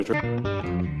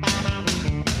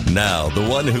Now, the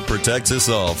one who protects us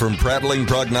all from prattling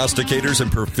prognosticators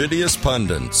and perfidious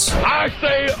pundits. I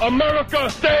say, America,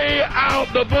 stay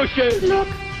out the bushes. Look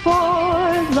for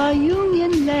the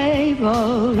Union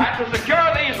label. And to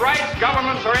secure these rights,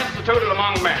 governments are instituted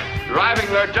among men, deriving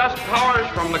their just powers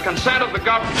from the consent of the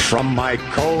government. From my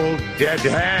cold, dead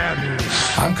hands.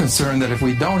 I'm concerned that if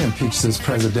we don't impeach this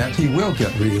president, he will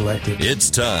get reelected. It's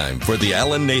time for the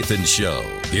Alan Nathan Show.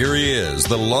 Here he is,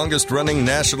 the longest-running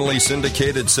nationally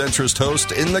syndicated centrist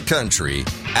host in the country,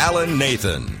 Alan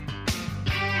Nathan.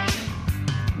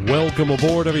 Welcome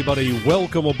aboard, everybody.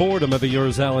 Welcome aboard. I'm ever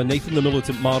yours, Alan Nathan, the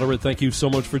militant moderate. Thank you so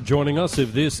much for joining us.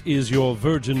 If this is your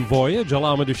virgin voyage,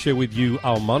 allow me to share with you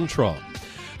our mantra.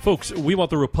 Folks, we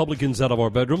want the Republicans out of our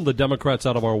bedroom, the Democrats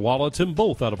out of our wallets, and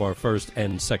both out of our First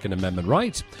and Second Amendment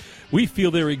rights. We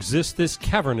feel there exists this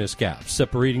cavernous gap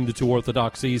separating the two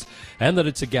orthodoxies, and that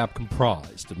it's a gap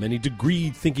comprised of many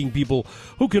degreed thinking people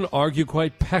who can argue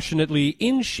quite passionately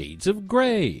in shades of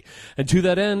gray. And to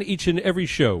that end, each and every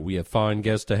show we have fine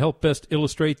guests to help best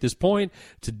illustrate this point.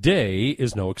 Today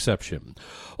is no exception.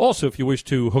 Also, if you wish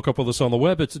to hook up with us on the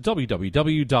web, it's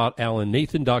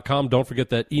www.alannathan.com. Don't forget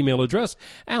that email address,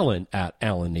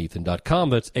 alan@alannathan.com.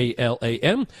 That's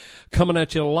ALAN. Coming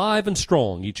at you live and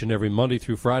strong each and every Monday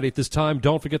through Friday at this time.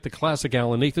 Don't forget the classic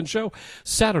Alan Nathan Show,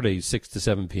 Saturdays 6 to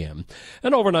 7 p.m.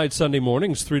 And overnight Sunday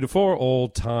mornings 3 to 4, all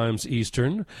times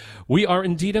Eastern. We are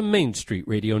indeed a Main Street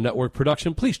Radio Network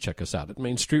production. Please check us out at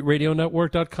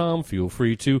mainstreetradionetwork.com. Feel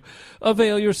free to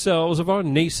avail yourselves of our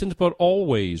nascent but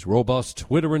always robust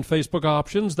Twitter and Facebook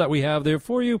options that we have there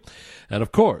for you. And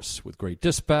of course, with great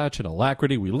dispatch and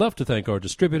alacrity, we love to thank our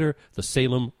distributor, the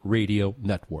Salem Radio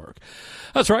Network.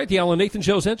 That's right, the Alan Nathan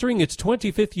Show is entering its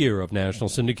 25th year of national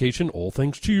syndication, all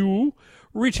thanks to you,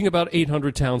 reaching about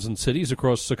 800 towns and cities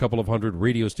across a couple of hundred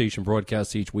radio station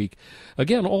broadcasts each week.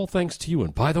 Again, all thanks to you.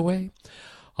 And by the way,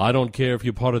 I don't care if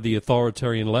you're part of the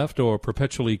authoritarian left or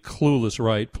perpetually clueless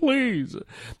right. Please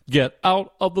get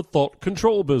out of the thought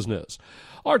control business.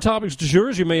 Our topics du jour,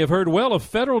 as you may have heard, well, a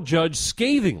federal judge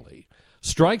scathingly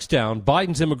strikes down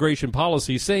Biden's immigration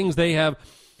policy, saying they have,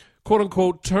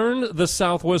 quote-unquote, turned the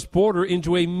southwest border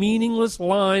into a meaningless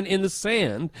line in the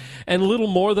sand and little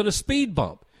more than a speed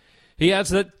bump. He adds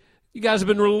that you guys have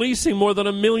been releasing more than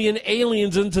 1 million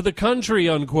aliens into the country,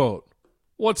 unquote.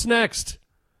 What's next?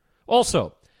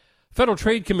 Also, Federal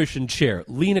Trade Commission Chair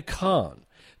Lena Khan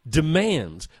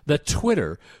demands that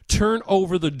Twitter turn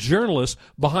over the journalists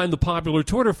behind the popular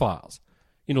Twitter files.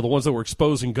 You know, the ones that were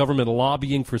exposing government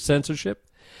lobbying for censorship.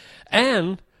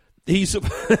 And he's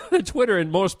Twitter,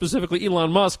 and more specifically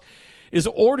Elon Musk, is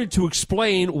ordered to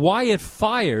explain why it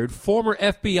fired former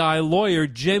FBI lawyer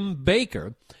Jim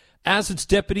Baker as its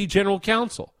deputy general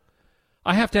counsel.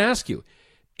 I have to ask you,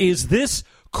 is this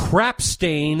crap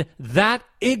stain that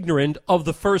ignorant of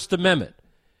the First Amendment?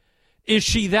 Is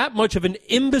she that much of an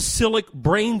imbecilic,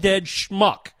 brain-dead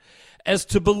schmuck as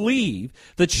to believe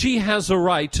that she has a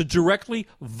right to directly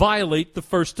violate the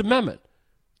First Amendment?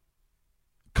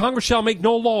 Congress shall make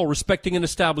no law respecting an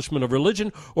establishment of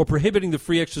religion or prohibiting the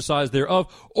free exercise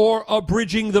thereof or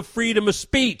abridging the freedom of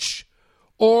speech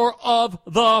or of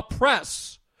the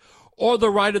press or the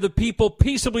right of the people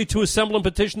peaceably to assemble and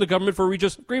petition the government for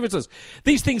redress of grievances.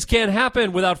 These things can't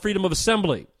happen without freedom of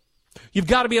assembly. You've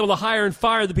got to be able to hire and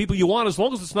fire the people you want as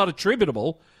long as it's not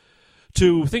attributable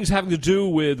to things having to do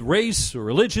with race or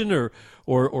religion or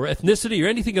ethnicity or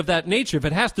anything of that nature. If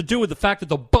it has to do with the fact that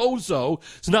the bozo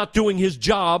is not doing his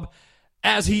job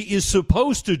as he is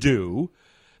supposed to do,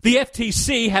 the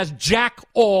FTC has jack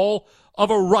all of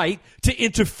a right to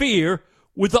interfere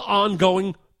with the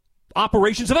ongoing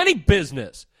operations of any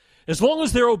business, as long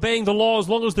as they're obeying the law, as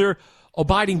long as they're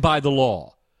abiding by the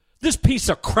law. This piece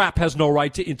of crap has no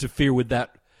right to interfere with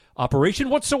that operation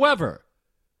whatsoever.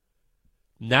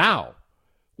 Now,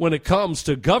 when it comes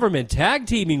to government tag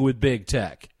teaming with big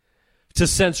tech to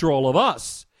censor all of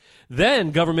us,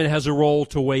 then government has a role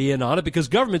to weigh in on it, because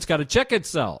government's got to check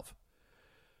itself.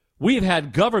 We've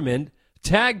had government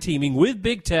tag teaming with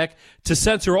big tech to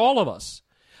censor all of us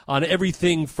on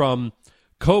everything from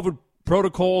COVID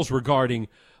protocols regarding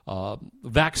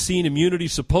vaccine immunity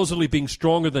supposedly being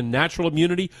stronger than natural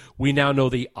immunity. We now know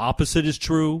the opposite is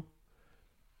true.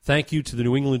 Thank you to the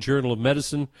New England Journal of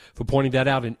Medicine for pointing that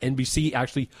out, and NBC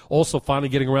actually also finally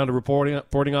getting around to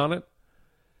reporting on it.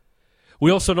 We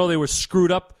also know they were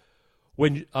screwed up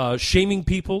when shaming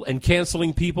people and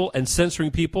canceling people and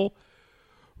censoring people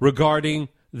regarding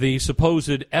the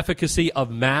supposed efficacy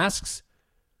of masks.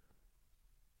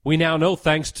 We now know,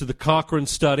 thanks to the Cochrane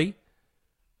study,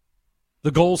 the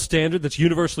gold standard that's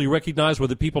universally recognized,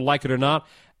 whether people like it or not,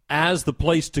 as the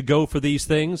place to go for these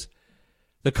things.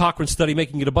 The Cochrane study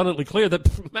making it abundantly clear that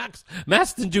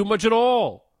masks didn't do much at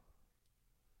all.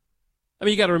 I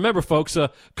mean, you got to remember, folks,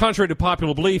 contrary to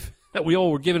popular belief that we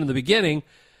all were given in the beginning,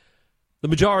 the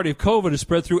majority of COVID is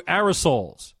spread through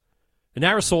aerosols. And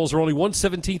aerosols are only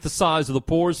 1/17 the size of the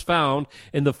pores found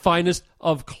in the finest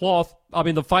of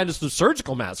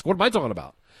surgical masks. What am I talking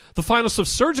about? The finest of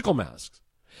surgical masks.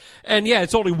 And yeah,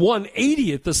 it's only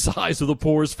 1/80th the size of the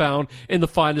pores found in the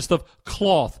finest of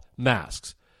cloth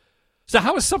masks. So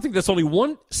how is something that's only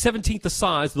 1/17 the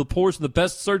size of the pores in the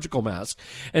best surgical mask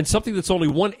and something that's only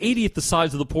 1/80th the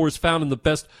size of the pores found in the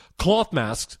best cloth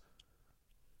masks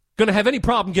going to have any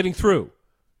problem getting through?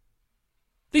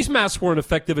 These masks weren't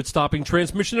effective at stopping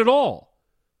transmission at all.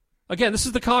 Again, this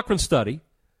is the Cochrane study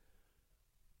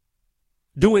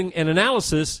doing an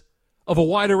analysis of a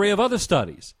wide array of other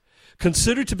studies,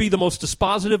 considered to be the most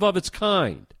dispositive of its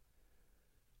kind.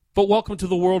 But welcome to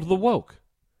the world of the woke.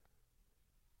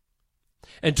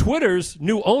 And Twitter's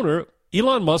new owner,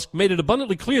 Elon Musk, made it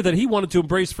abundantly clear that he wanted to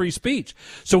embrace free speech.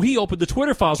 So he opened the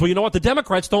Twitter files. Well, you know what? The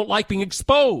Democrats don't like being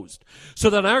exposed. So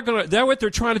then what they're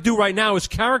trying to do right now is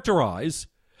characterize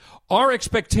our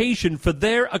expectation for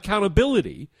their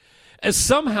accountability as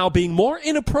somehow being more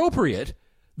inappropriate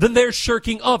than their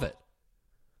shirking of it.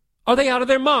 Are they out of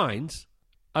their minds?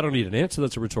 I don't need an answer.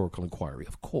 That's a rhetorical inquiry.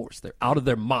 Of course, they're out of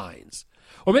their minds.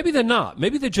 Or maybe they're not.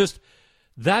 Maybe they're just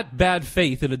that bad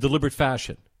faith in a deliberate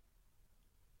fashion.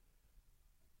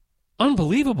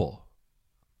 Unbelievable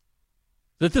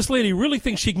that this lady really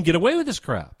thinks she can get away with this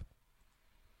crap.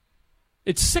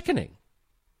 It's sickening.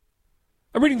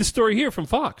 I'm reading the story here from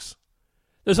Fox.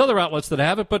 There's other outlets that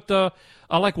have it, but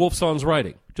I like Wolfson's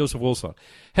writing, Joseph Wolfson.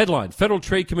 Headline, Federal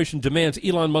Trade Commission demands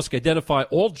Elon Musk identify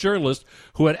all journalists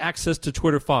who had access to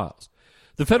Twitter files.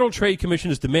 The Federal Trade Commission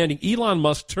is demanding Elon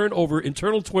Musk turn over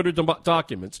internal Twitter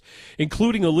documents,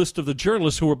 including a list of the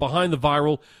journalists who were behind the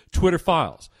viral Twitter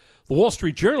files. The Wall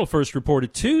Street Journal first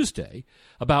reported Tuesday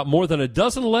about more than a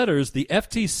dozen letters the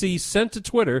FTC sent to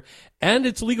Twitter and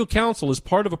its legal counsel as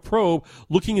part of a probe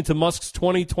looking into Musk's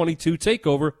 2022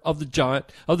 takeover of the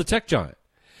tech giant.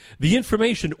 The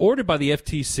information ordered by the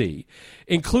FTC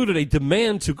included a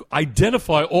demand to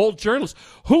identify all journalists.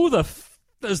 Who the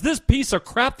does this piece of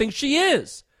crap think she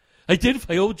is?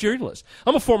 Identify all journalists.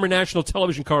 I'm a former national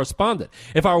television correspondent.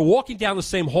 If I were walking down the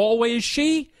same hallway as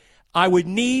she, I would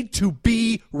need to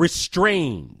be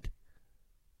restrained.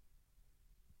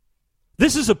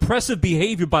 This is oppressive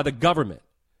behavior by the government.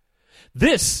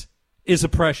 This is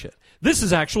oppression. This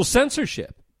is actual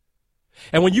censorship.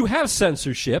 And when you have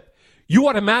censorship, you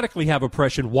automatically have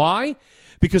oppression. Why?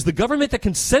 Because the government that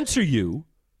can censor you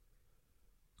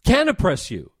can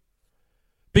oppress you.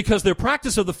 Because their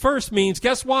practice of the first means,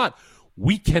 guess what?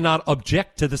 We cannot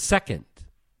object to the second.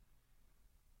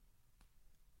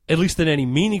 At least in any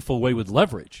meaningful way with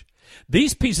leverage.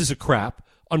 These pieces of crap,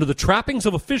 under the trappings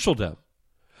of officialdom,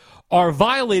 are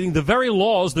violating the very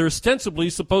laws they're ostensibly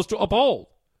supposed to uphold.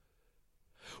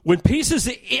 When pieces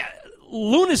of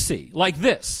lunacy like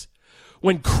this,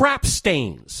 when crap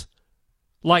stains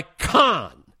like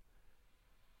Khan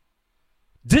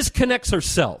disconnects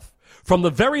herself from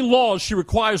the very laws she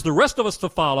requires the rest of us to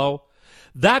follow,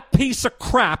 that piece of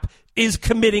crap is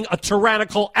committing a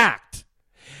tyrannical act.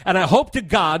 And I hope to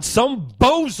God some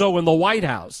bozo in the White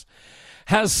House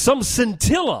has some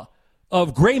scintilla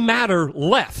of gray matter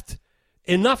left,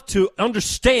 enough to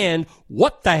understand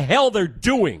what the hell they're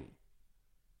doing.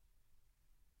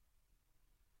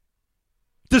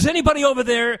 Does anybody over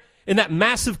there in that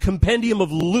massive compendium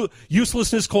of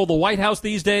uselessness called the White House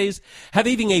these days have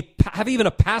even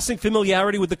a passing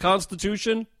familiarity with the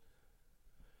Constitution?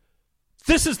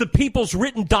 This is the people's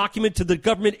written document to the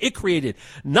government it created,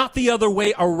 not the other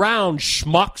way around,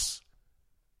 schmucks.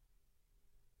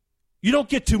 You don't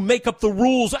get to make up the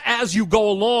rules as you go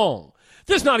along.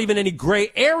 There's not even any gray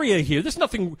area here. There's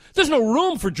no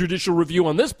room for judicial review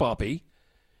on this puppy.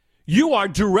 You are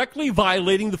directly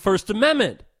violating the First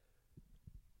Amendment.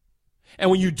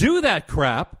 And when you do that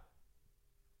crap,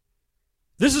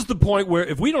 this is the point where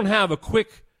if we don't have a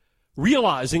quick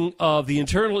realizing of the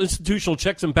internal institutional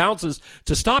checks and balances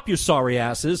to stop your sorry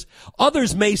asses,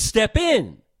 others may step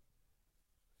in.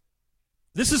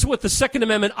 This is what the Second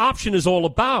Amendment option is all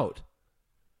about.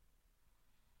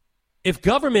 If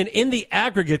government in the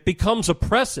aggregate becomes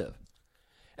oppressive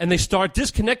and they start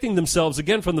disconnecting themselves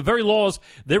again from the very laws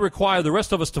they require the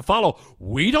rest of us to follow,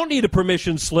 we don't need a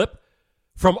permission slip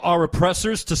from our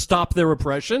oppressors to stop their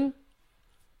oppression.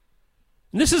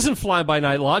 And this isn't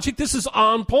fly-by-night logic. This is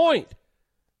on point.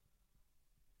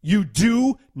 You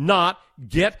do not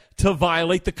get to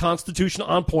violate the Constitution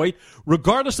on point,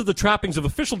 regardless of the trappings of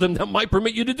officialdom that might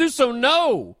permit you to do so.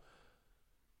 No.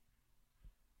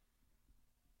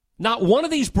 Not one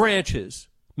of these branches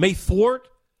may thwart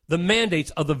the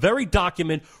mandates of the very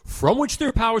document from which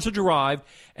their powers are derived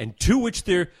and to which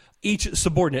they're each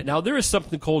subordinate. Now, there is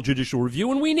something called judicial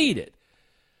review, and we need it.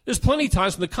 There's plenty of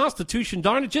times when the Constitution,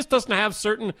 darn it, just doesn't have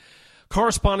certain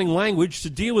corresponding language to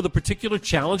deal with a particular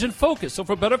challenge and focus. So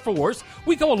for better or for worse,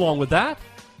 we go along with that.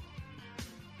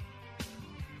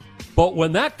 But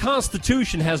when that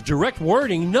Constitution has direct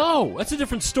wording, no, that's a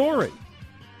different story.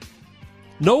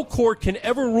 No court can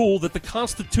ever rule that the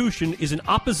Constitution is in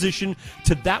opposition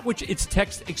to that which its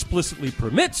text explicitly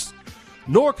permits,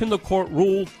 nor can the court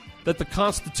rule that the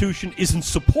Constitution is in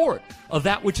support of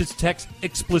that which its text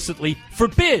explicitly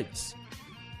forbids,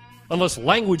 unless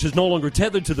language is no longer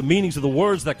tethered to the meanings of the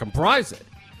words that comprise it.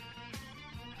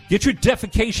 Get your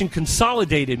defecation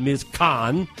consolidated, Ms.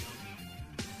 Khan.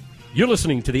 You're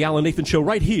listening to The Alan Nathan Show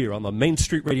right here on the Main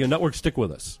Street Radio Network. Stick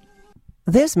with us.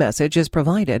 This message is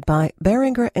provided by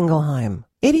Boehringer Ingelheim.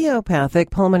 Idiopathic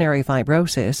pulmonary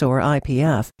fibrosis, or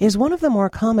IPF, is one of the more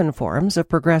common forms of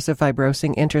progressive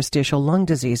fibrosing interstitial lung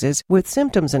diseases, with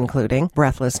symptoms including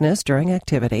breathlessness during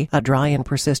activity, a dry and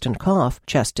persistent cough,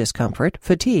 chest discomfort,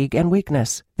 fatigue, and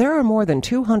weakness. There are more than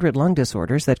 200 lung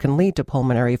disorders that can lead to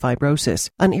pulmonary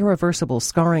fibrosis, an irreversible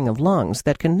scarring of lungs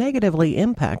that can negatively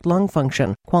impact lung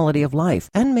function, quality of life,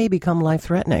 and may become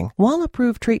life-threatening. While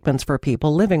approved treatments for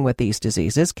people living with these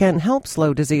diseases can help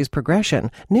slow disease progression,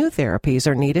 new therapies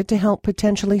are needed to help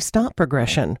potentially stop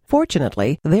progression.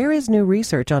 Fortunately, there is new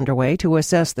research underway to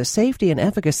assess the safety and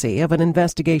efficacy of an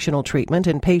investigational treatment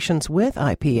in patients with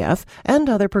IPF and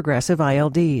other progressive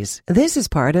ILDs. This is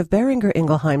part of Boehringer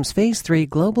Ingelheim's Phase 3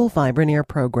 Global Fibroneer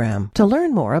program. To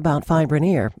learn more about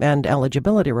Fibroneer and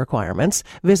eligibility requirements,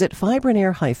 visit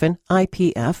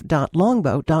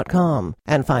fibroneer-ipf.longboat.com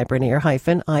and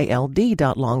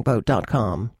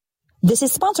fibroneer-ild.longboat.com. This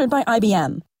is sponsored by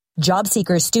IBM. Job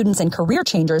seekers, students, and career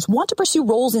changers want to pursue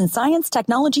roles in science,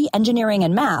 technology, engineering,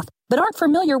 and math, but aren't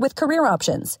familiar with career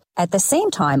options. At the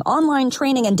same time, online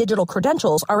training and digital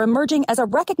credentials are emerging as a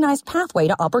recognized pathway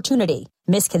to opportunity.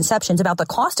 Misconceptions about the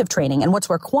cost of training and what's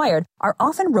required are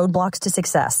often roadblocks to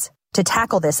success. To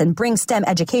tackle this and bring STEM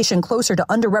education closer to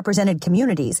underrepresented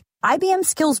communities, IBM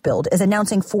SkillsBuild is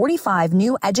announcing 45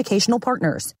 new educational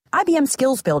partners. IBM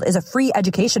SkillsBuild is a free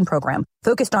education program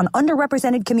focused on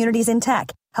underrepresented communities in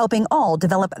tech, helping all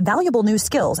develop valuable new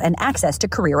skills and access to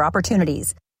career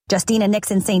opportunities. Justina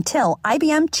Nixon St. Till,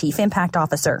 IBM Chief Impact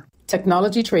Officer.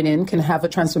 Technology training can have a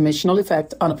transformational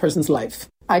effect on a person's life.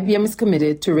 IBM is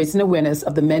committed to raising awareness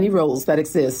of the many roles that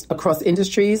exist across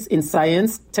industries in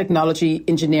science, technology,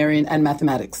 engineering, and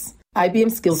mathematics. IBM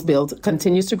SkillsBuild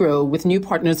continues to grow with new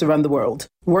partners around the world,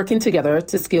 working together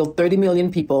to skill 30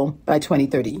 million people by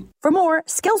 2030. For more,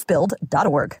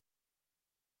 skillsbuild.org.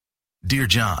 Dear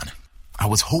John, I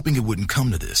was hoping it wouldn't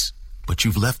come to this, but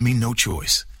you've left me no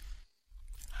choice.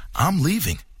 I'm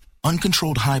leaving.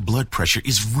 Uncontrolled high blood pressure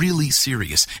is really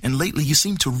serious, and lately you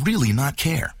seem to really not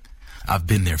care. I've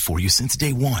been there for you since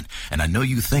day one, and I know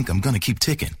you think I'm going to keep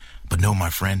ticking. But no,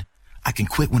 my friend, I can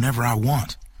quit whenever I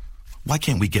want. Why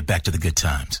can't we get back to the good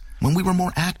times, when we were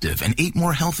more active and ate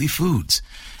more healthy foods,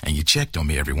 and you checked on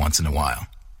me every once in a while?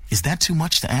 Is that too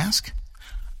much to ask?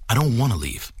 I don't want to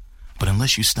leave, but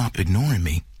unless you stop ignoring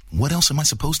me, what else am I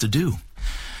supposed to do?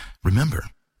 Remember,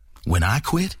 when I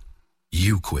quit,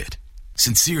 you quit.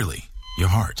 Sincerely, your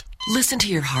heart. Listen to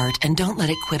your heart and don't let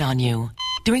it quit on you.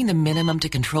 Doing the minimum to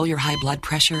control your high blood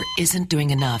pressure isn't doing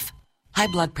enough. High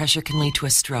blood pressure can lead to a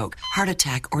stroke, heart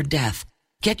attack, or death.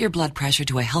 Get your blood pressure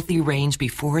to a healthy range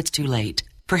before it's too late.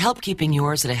 For help keeping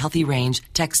yours at a healthy range,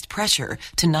 text PRESSURE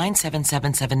to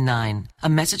 97779. A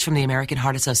message from the American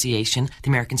Heart Association, the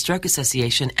American Stroke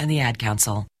Association, and the Ad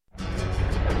Council.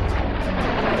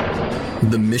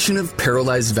 The mission of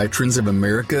Paralyzed Veterans of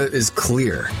America is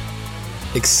clear.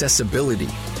 Accessibility.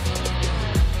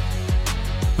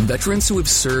 Veterans who have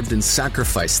served and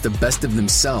sacrificed the best of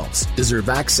themselves deserve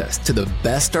access to the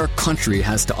best our country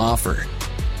has to offer.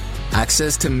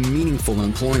 Access to meaningful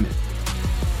employment.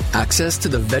 Access to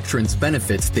the veterans'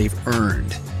 benefits they've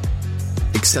earned.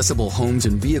 Accessible homes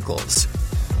and vehicles.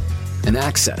 And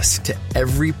access to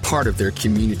every part of their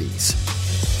communities.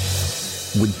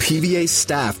 With PVA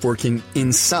staff working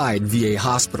inside VA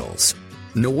hospitals,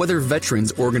 no other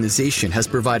veterans organization has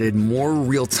provided more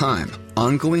real-time,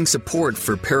 ongoing support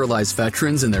for paralyzed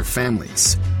veterans and their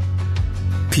families.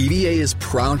 PVA is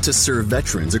proud to serve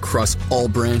veterans across all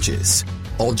branches,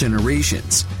 all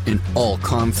generations, and all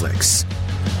conflicts.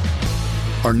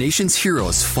 Our nation's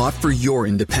heroes fought for your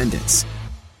independence.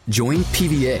 Join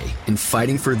PVA in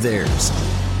fighting for theirs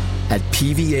at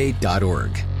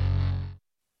pva.org.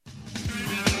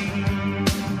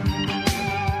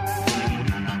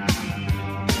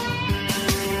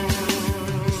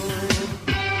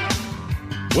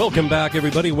 Welcome back,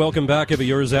 everybody. Welcome back. Ever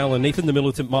yours, Alan Nathan, the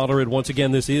militant moderate. Once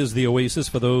again, this is the Oasis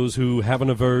for those who have an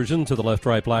aversion to the left,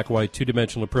 right, black, white,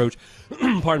 two-dimensional approach.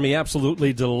 Pardon me,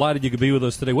 absolutely delighted you could be with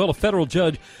us today. Well, a federal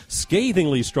judge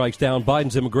scathingly strikes down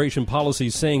Biden's immigration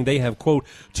policies, saying they have, quote,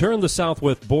 turned the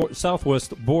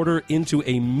southwest border into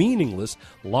a meaningless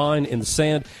line in the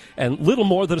sand and little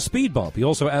more than a speed bump. He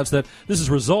also adds that this has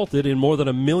resulted in more than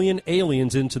 1 million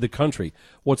aliens into the country.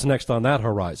 What's next on that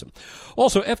horizon?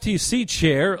 Also, FTC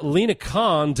Chair Lena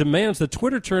Khan demands that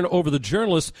Twitter turn over the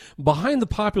journalists behind the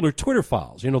popular Twitter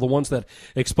files, the ones that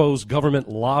expose government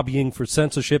lobbying for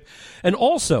censorship, and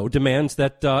also demands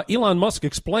that Elon Musk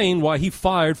explain why he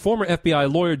fired former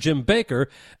FBI lawyer Jim Baker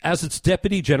as its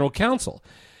deputy general counsel.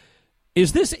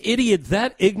 Is this idiot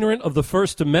that ignorant of the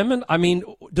First Amendment? I mean,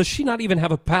 does she not even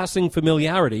have a passing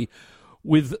familiarity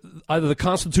with either the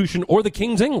Constitution or the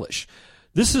King's English?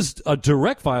 This is a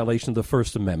direct violation of the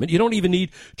First Amendment. You don't even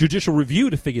need judicial review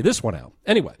to figure this one out.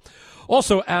 Anyway,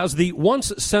 also, as the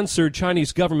once-censored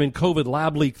Chinese government COVID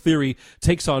lab leak theory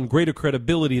takes on greater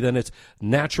credibility than its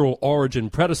natural origin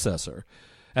predecessor,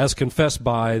 as confessed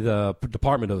by the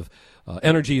Department of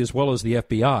Energy as well as the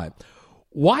FBI,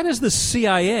 why does the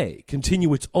CIA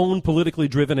continue its own politically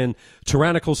driven and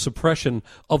tyrannical suppression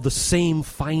of the same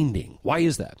finding? Why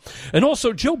is that? And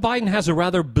also, Joe Biden has a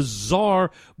rather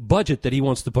bizarre budget that he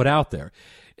wants to put out there.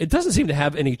 It doesn't seem to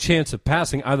have any chance of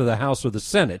passing either the House or the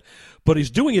Senate, but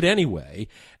he's doing it anyway.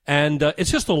 And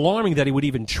it's just alarming that he would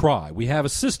even try. We have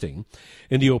assisting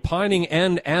in the opining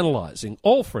and analyzing,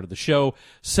 all friend of the show,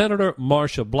 Senator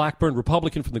Marsha Blackburn,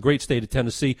 Republican from the great state of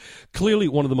Tennessee, clearly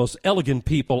one of the most elegant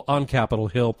people on Capitol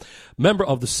Hill, member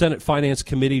of the Senate Finance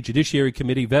Committee, Judiciary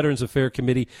Committee, Veterans Affairs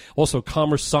Committee, also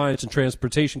Commerce, Science, and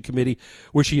Transportation Committee,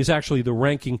 where she is actually the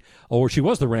ranking, or she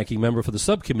was the ranking member for the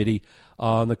subcommittee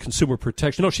on the consumer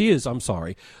protection. No, she is,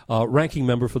 ranking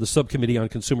member for the subcommittee on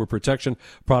consumer protection,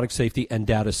 product safety, and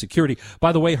data security.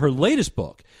 By the way, her latest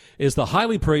book is the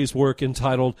highly praised work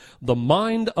entitled The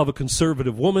Mind of a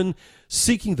Conservative Woman,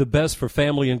 Seeking the Best for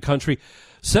Family and Country.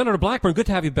 Senator Blackburn, good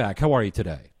to have you back. How are you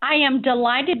today? I am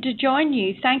delighted to join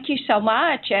you. Thank you so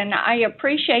much. And I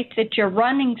appreciate that you're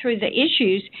running through the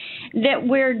issues that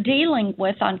we're dealing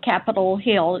with on Capitol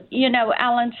Hill.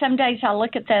 Alan, some days I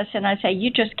look at this and I say,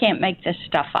 you just can't make this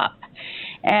stuff up.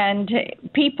 And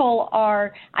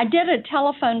I did a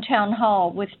telephone town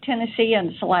hall with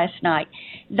Tennesseans last night.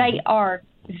 They are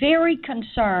very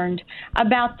concerned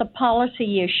about the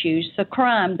policy issues, the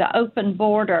crime, the open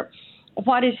border,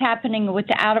 what is happening with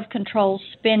the out-of-control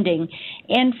spending,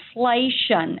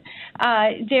 inflation,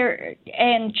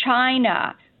 and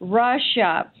China,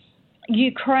 Russia,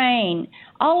 Ukraine,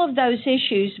 all of those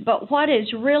issues. But what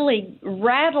is really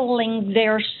rattling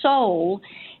their soul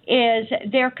is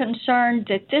they're concerned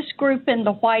that this group in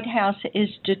the White House is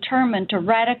determined to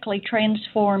radically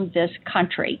transform this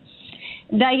country.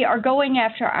 They are going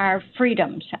after our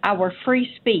freedoms, our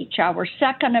free speech, our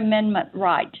Second Amendment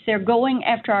rights. They're going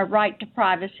after our right to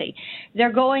privacy.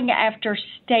 They're going after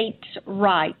states'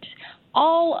 rights.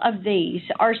 All of these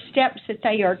are steps that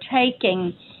they are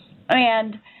taking,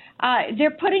 and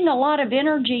they're putting a lot of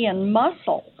energy and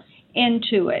muscle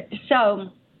into it.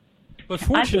 But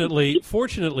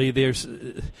fortunately, there's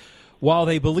while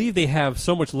they believe they have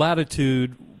so much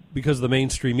latitude because of the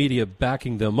mainstream media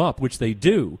backing them up, which they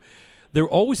do, they're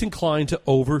always inclined to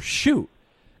overshoot.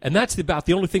 And that's about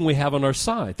the only thing we have on our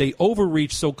side. They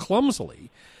overreach so clumsily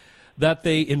that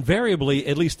they invariably,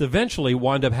 at least eventually,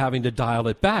 wind up having to dial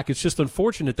it back. It's just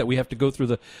unfortunate that we have to go through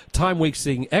the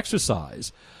time-wasting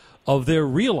exercise of their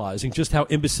realizing just how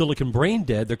imbecilic and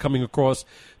brain-dead they're coming across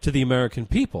to the American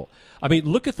people. I mean,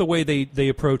 look at the way they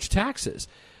approach taxes.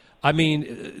 I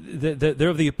mean, they're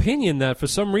of the opinion that for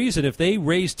some reason, if they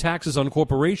raise taxes on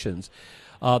corporations,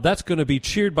 that's going to be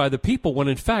cheered by the people, when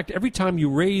in fact, every time you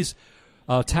raise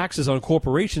taxes on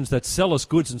corporations that sell us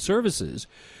goods and services,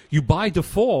 you by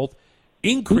default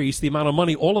increase the amount of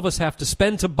money all of us have to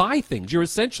spend to buy things. You're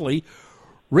essentially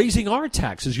raising our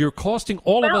taxes. You're costing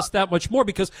all of us that much more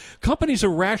because companies are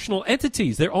rational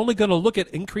entities. They're only going to look at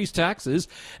increased taxes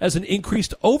as an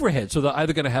increased overhead. So they're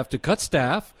either going to have to cut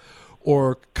staff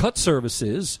or cut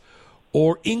services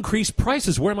or increase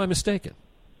prices. Where am I mistaken?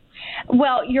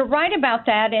 Well, you're right about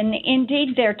that, and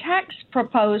indeed their tax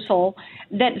proposal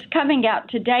that's coming out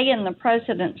today in the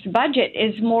president's budget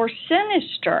is more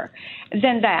sinister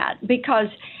than that, because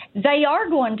they are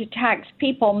going to tax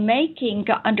people making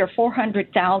under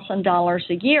 $400,000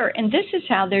 a year, and this is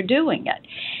how they're doing it.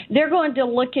 They're going to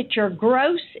look at your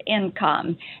gross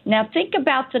income. Now, think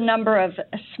about the number of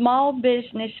small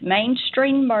business,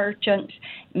 mainstream merchants,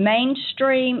 Main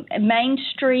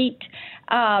Street,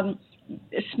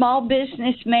 small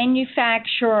business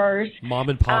manufacturers, mom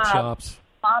and pop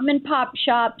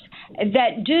shops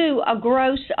that do a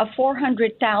gross of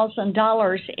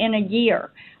 $400,000 in a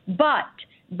year. But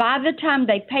by the time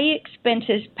they pay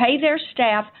expenses, pay their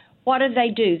staff, what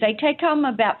do? They take home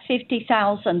about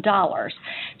 $50,000.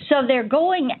 So they're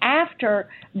going after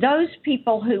those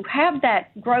people who have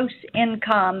that gross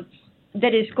income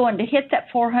that is going to hit that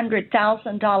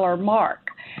 $400,000 mark.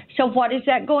 So what is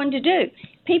that going to do?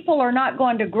 People are not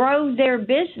going to grow their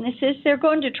businesses. They're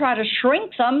going to try to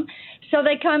shrink them. So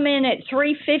they come in at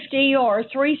 $350 or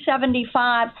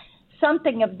 $375,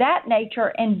 something of that nature,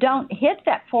 and don't hit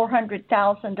that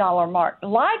 $400,000 mark.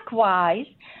 Likewise,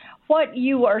 what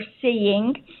you are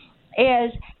seeing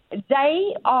is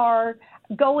they are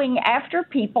going after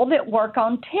people that work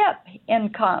on tip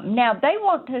income. Now, they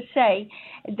want to say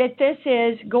that this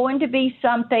is going to be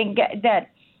something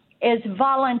that is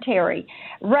voluntary.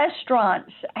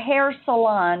 Restaurants, hair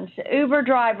salons, Uber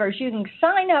drivers, you can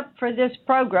sign up for this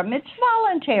program. It's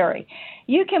voluntary.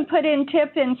 You can put in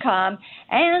tip income,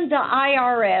 and the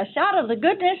IRS, out of the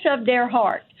goodness of their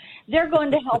heart, they're going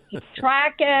to help you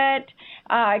track it,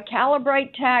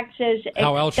 calibrate taxes.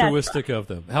 How altruistic of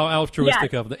them. How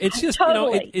altruistic of them. It's just,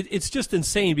 totally. It's just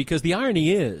insane, because the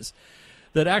irony is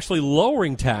that actually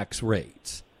lowering tax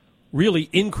rates really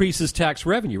increases tax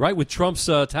revenue, right? With Trump's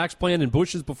tax plan and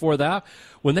Bush's before that,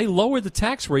 when they lowered the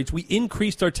tax rates, we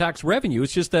increased our tax revenue.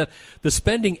 It's just that the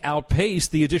spending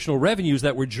outpaced the additional revenues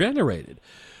that were generated.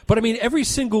 But, I mean, every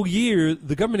single year,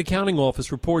 the Government Accounting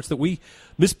Office reports that we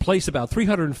misplace about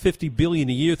 $350 billion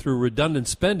a year through redundant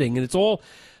spending, and it's all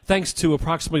thanks to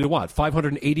approximately,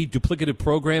 580 duplicative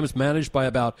programs managed by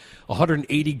about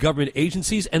 180 government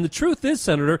agencies. And the truth is,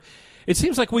 Senator, it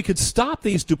seems like we could stop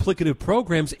these duplicative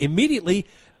programs immediately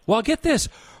while, get this,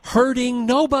 hurting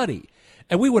nobody.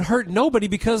 And we would hurt nobody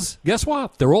because, guess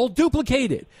what? They're all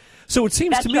duplicated. So it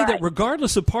seems to me that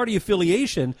regardless of party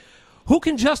affiliation, who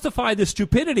can justify this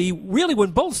stupidity, really,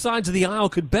 when both sides of the aisle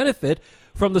could benefit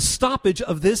from the stoppage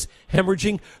of this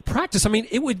hemorrhaging practice? I mean,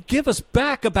 it would give us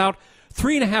back about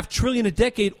 $3.5 trillion a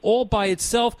decade all by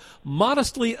itself,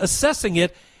 modestly assessing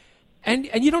it, and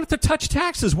you don't have to touch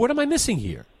taxes. What am I missing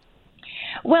here?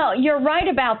 Well, you're right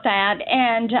about that,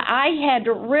 and I had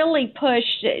really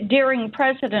pushed during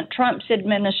President Trump's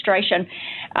administration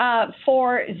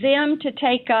for them to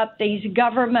take up these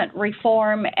government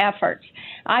reform efforts.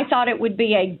 I thought it would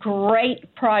be a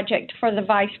great project for the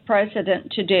vice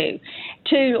president to do,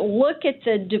 to look at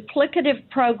the duplicative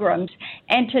programs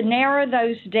and to narrow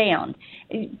those down.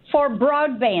 For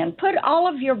broadband, put all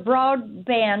of your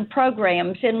broadband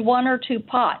programs in one or two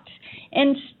pots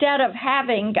instead of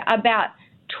having about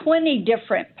 20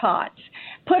 different pots.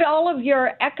 Put all of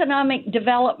your economic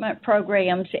development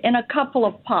programs in a couple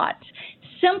of pots.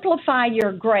 Simplify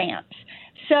your grants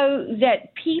so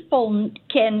that people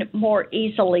can more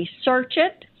easily search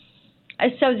it,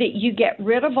 so that you get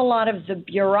rid of a lot of the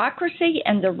bureaucracy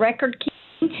and the record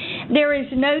keeping. There is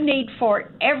no need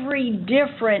for every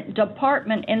different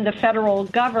department in the federal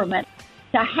government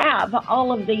to have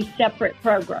all of these separate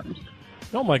programs.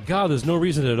 Oh, my God, there's no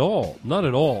reason at all. None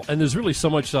at all. And there's really so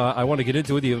much I want to get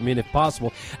into with you, I mean, if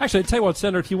possible. Actually, I tell you what,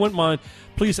 Senator, if you wouldn't mind,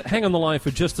 please hang on the line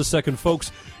for just a second, folks.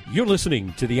 You're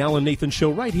listening to The Alan Nathan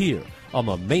Show right here on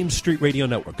the Main Street Radio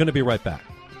Network. Going to be right back.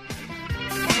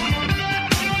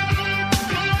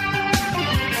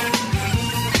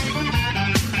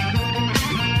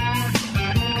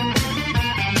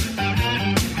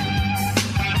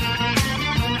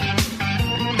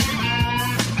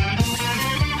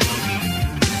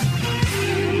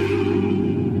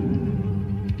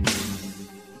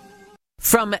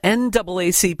 From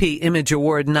NAACP Image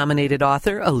Award-nominated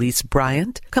author Elise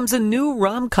Bryant comes a new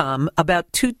rom-com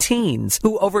about two teens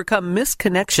who overcome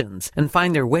misconnections and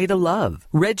find their way to love.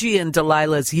 Reggie and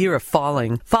Delilah's Year of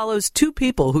Falling follows two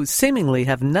people who seemingly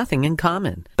have nothing in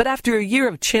common, but after a year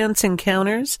of chance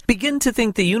encounters, begin to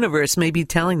think the universe may be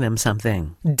telling them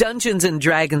something. Dungeons and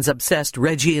Dragons-obsessed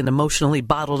Reggie and emotionally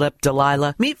bottled-up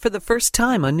Delilah meet for the first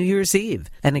time on New Year's Eve,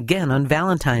 and again on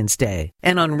Valentine's Day,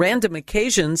 and on random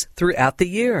occasions throughout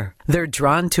the year. They're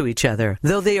drawn to each other,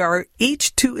 though they are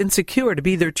each too insecure to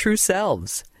be their true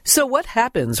selves. So what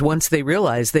happens once they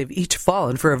realize they've each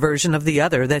fallen for a version of the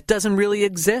other that doesn't really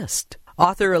exist?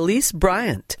 Author Elise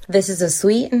Bryant. This is a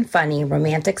sweet and funny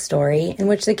romantic story in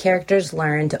which the characters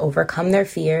learn to overcome their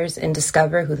fears and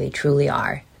discover who they truly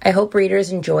are. I hope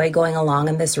readers enjoy going along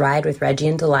on this ride with Reggie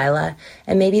and Delilah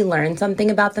and maybe learn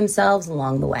something about themselves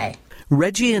along the way.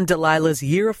 Reggie and Delilah's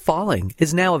Year of Falling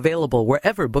is now available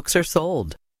wherever books are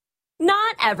sold.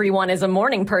 Not everyone is a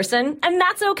morning person, and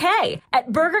that's okay.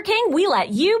 At Burger King, we let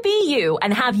you be you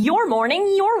and have your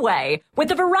morning your way. With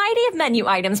a variety of menu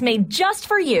items made just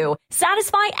for you,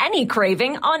 satisfy any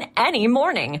craving on any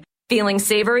morning. Feeling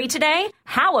savory today?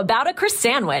 How about a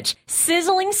croissant?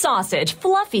 Sizzling sausage,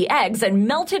 fluffy eggs, and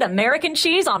melted American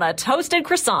cheese on a toasted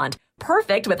croissant.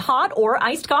 Perfect with hot or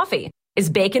iced coffee. Is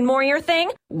bacon more your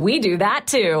thing? We do that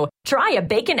too. Try a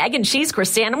bacon, egg, and cheese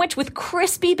croissant with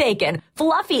crispy bacon,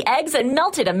 fluffy eggs, and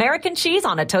melted American cheese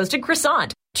on a toasted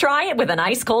croissant. Try it with an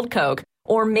ice-cold Coke.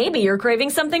 Or maybe you're craving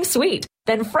something sweet.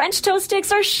 Then French toast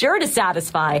sticks are sure to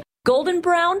satisfy. Golden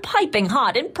brown, piping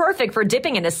hot, and perfect for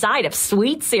dipping in a side of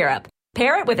sweet syrup.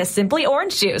 Pair it with a Simply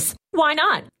orange juice. Why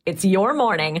not? It's your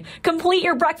morning. Complete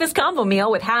your breakfast combo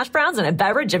meal with hash browns and a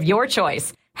beverage of your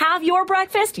choice. Have your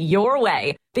breakfast your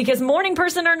way. Because morning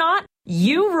person or not,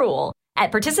 you rule.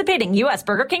 At participating U.S.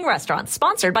 Burger King restaurants,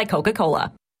 sponsored by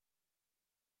Coca-Cola.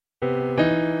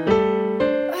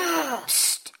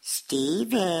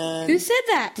 Steven. Who said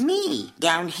that? Me,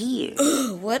 down here.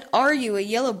 What are you, a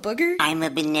yellow booger? I'm a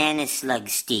banana slug,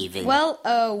 Steven. Well,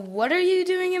 what are you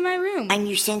doing in my room? I'm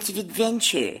your sense of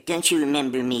adventure. Don't you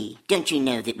remember me? Don't you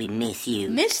know that we miss you?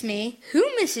 Miss me? Who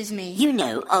misses me? You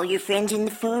know, all your friends in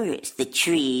the forest. The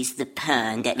trees, the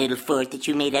pond, that little fort that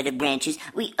you made out of branches.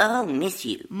 We all miss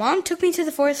you. Mom took me to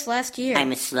the forest last year.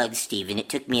 I'm a slug, Steven. It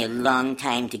took me a long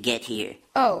time to get here.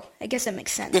 Oh, I guess that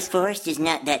makes sense. The forest is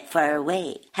not that far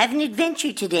away. Have an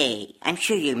adventure today. I'm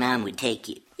sure your mom would take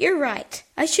you. You're right.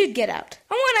 I should get out.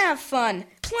 I want to have fun.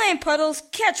 Play in puddles,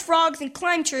 catch frogs, and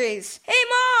climb trees. Hey,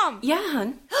 Mom! Yeah,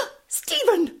 hon?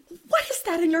 Steven, what is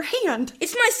that in your hand?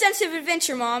 It's my sense of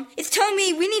adventure, Mom. It's telling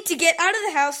me we need to get out of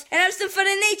the house and have some fun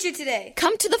in nature today.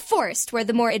 Come to the forest where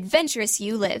the more adventurous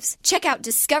you lives. Check out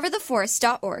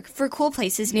discovertheforest.org for cool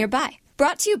places nearby.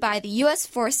 Brought to you by the U.S.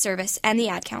 Forest Service and the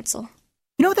Ad Council.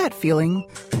 You know that feeling?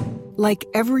 Like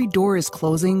every door is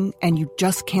closing and you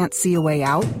just can't see a way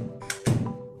out?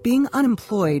 Being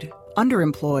unemployed,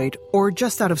 underemployed, or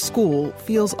just out of school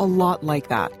feels a lot like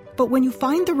that. But when you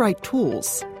find the right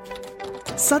tools,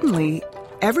 suddenly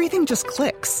everything just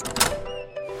clicks.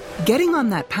 Getting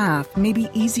on that path may be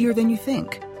easier than you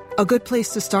think. A good place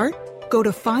to start? Go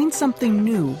to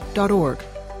findsomethingnew.org.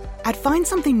 At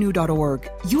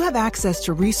findsomethingnew.org, you have access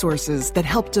to resources that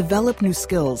help develop new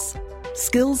skills.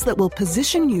 Skills that will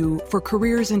position you for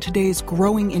careers in today's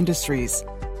growing industries,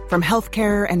 from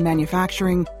healthcare and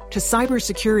manufacturing to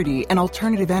cybersecurity and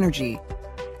alternative energy.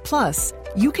 Plus,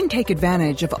 you can take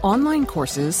advantage of online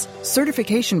courses,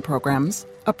 certification programs,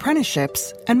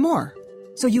 apprenticeships, and more.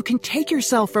 So you can take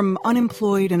yourself from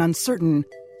unemployed and uncertain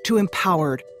to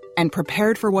empowered and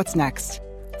prepared for what's next.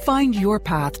 Find your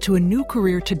path to a new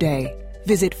career today.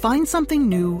 Visit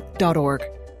findsomethingnew.org.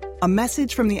 A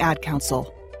message from the Ad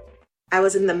Council. I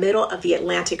was in the middle of the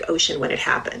Atlantic Ocean when it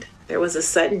happened. There was a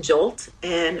sudden jolt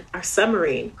and our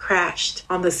submarine crashed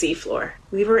on the seafloor.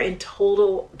 We were in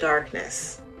total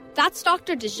darkness. That's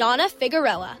Dr. Dejana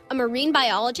Figueroa, a marine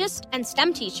biologist and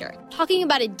STEM teacher, talking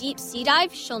about a deep sea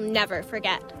dive she'll never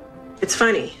forget. It's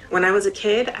funny, when I was a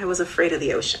kid, I was afraid of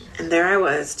the ocean. And there I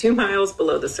was, 2 miles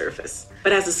below the surface.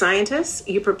 But as a scientist,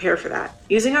 you prepare for that.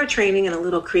 Using our training and a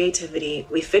little creativity,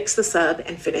 we fixed the sub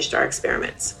and finished our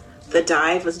experiments. The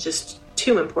dive was just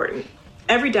too important.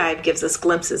 Every dive gives us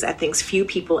glimpses at things few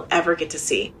people ever get to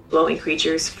see. Glowing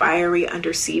creatures, fiery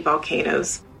undersea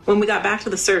volcanoes. When we got back to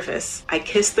the surface, I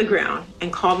kissed the ground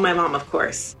and called my mom, of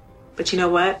course. But you know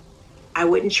what? I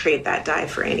wouldn't trade that dive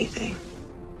for anything.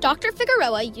 Dr.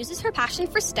 Figueroa uses her passion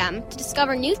for STEM to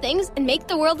discover new things and make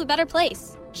the world a better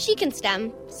place. She can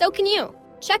STEM, so can you.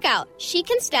 Check out She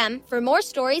Can STEM for more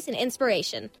stories and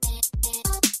inspiration.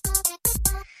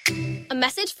 A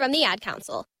message from the Ad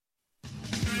Council.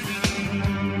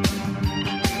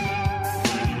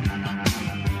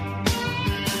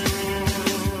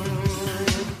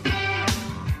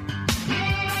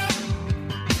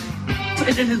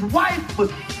 And his wife was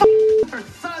her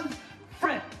son's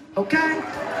friend, okay?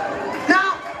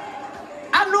 Now,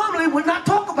 I normally would not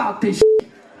talk about this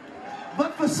shit,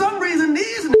 but for some reason,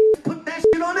 these put that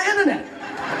shit on the internet.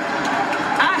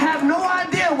 I have no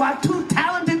idea why 2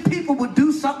 talented people would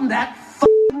do something that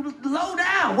low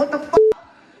down. What the fuck?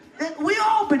 We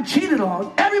all been cheated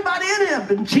on. Everybody in here have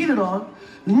been cheated on.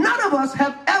 None of us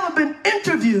have ever been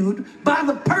interviewed by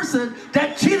the person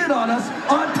that cheated on us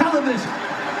on television.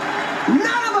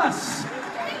 None of us.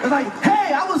 It's like,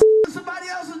 hey, I was somebody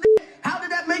else's dick. How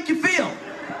did that make you feel?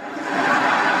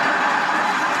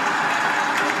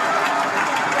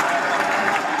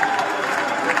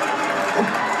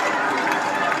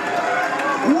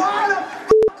 Why the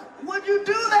fuck would you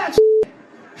do that shit?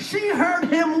 She hurt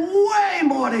him way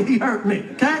more than he hurt me,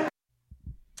 okay?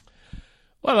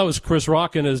 Well, that was Chris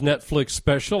Rock in his Netflix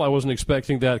special. I wasn't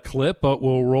expecting that clip, but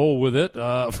we'll roll with it.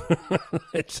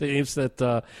 It seems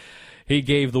that he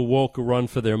gave the woke a run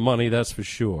for their money, that's for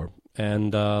sure.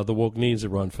 And the woke needs a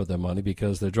run for their money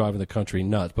because they're driving the country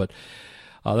nuts. But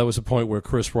that was a point where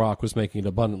Chris Rock was making it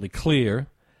abundantly clear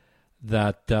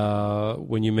that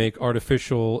when you make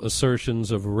artificial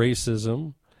assertions of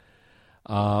racism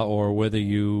or whether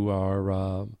you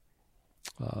are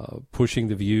pushing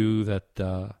the view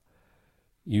that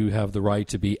you have the right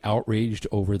to be outraged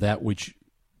over that which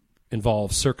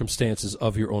involves circumstances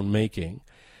of your own making,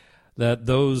 that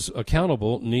those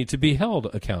accountable need to be held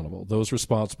accountable. Those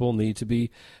responsible need to be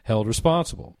held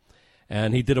responsible.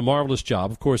 And he did a marvelous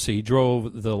job. Of course, he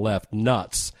drove the left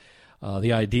nuts.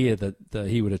 The idea that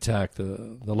he would attack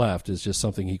the left is just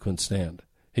something he couldn't stand.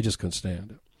 He just couldn't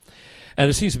stand it. And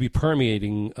it seems to be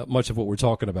permeating much of what we're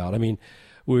talking about. I mean,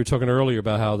 we were talking earlier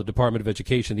about how the Department of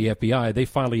Education, the FBI, they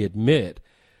finally admit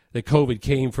that COVID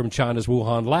came from China's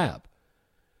Wuhan lab.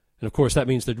 And, of course, that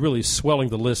means they're really swelling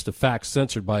the list of facts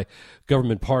censored by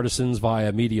government partisans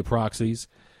via media proxies.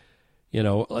 You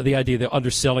know, the idea they're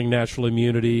underselling natural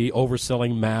immunity,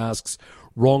 overselling masks,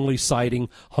 wrongly citing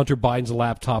Hunter Biden's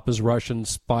laptop as Russian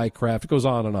spycraft. It goes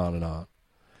on and on and on.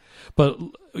 But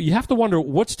you have to wonder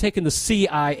what's taking the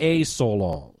CIA so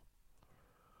long.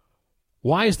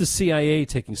 Why is the CIA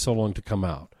taking so long to come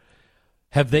out?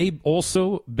 Have they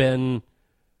also been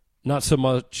not so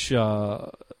much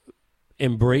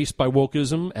embraced by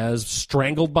wokeism as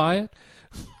strangled by it?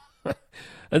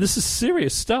 And this is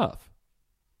serious stuff.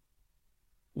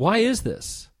 Why is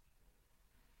this?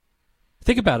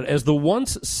 Think about it. As the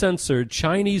once censored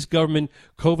Chinese government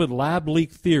COVID lab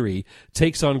leak theory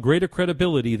takes on greater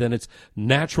credibility than its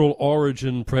natural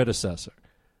origin predecessor.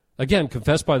 Again,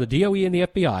 confessed by the DOE and the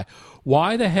FBI,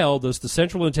 why the hell does the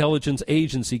Central Intelligence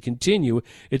Agency continue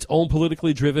its own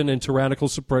politically driven and tyrannical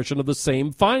suppression of the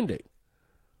same finding?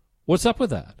 What's up with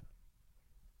that?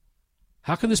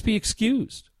 How can this be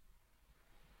excused?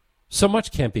 So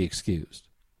much can't be excused.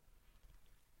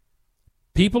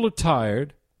 People are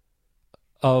tired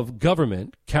of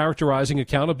government characterizing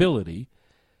accountability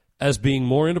as being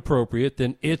more inappropriate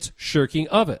than its shirking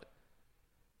of it.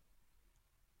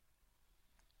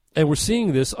 And we're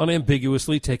seeing this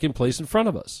unambiguously taking place in front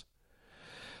of us.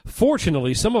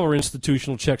 Fortunately, some of our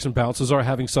institutional checks and balances are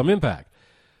having some impact.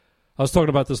 I was talking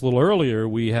about this a little earlier.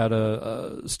 We had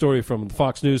a story from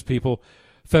Fox News people.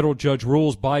 Federal judge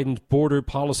rules Biden's border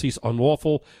policies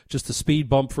unlawful, just a speed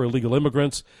bump for illegal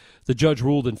immigrants. The judge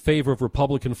ruled in favor of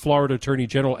Republican Florida Attorney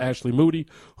General Ashley Moody,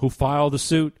 who filed the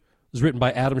suit. It was written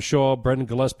by Adam Shaw, Brendan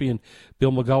Gillespie, and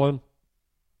Bill Mulligan.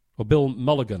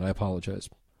 I apologize.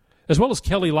 As well as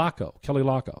Kelly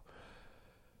Lacko.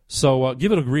 So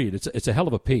give it a read. It's a hell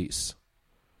of a piece.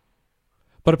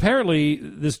 But apparently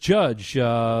this judge,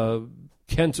 Kent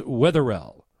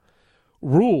Wetherell,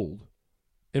 ruled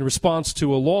in response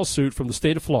to a lawsuit from the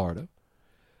state of Florida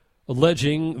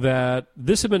alleging that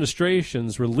this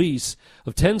administration's release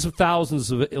of tens of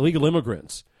thousands of illegal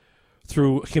immigrants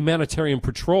through humanitarian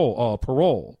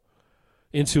parole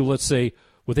into, let's say,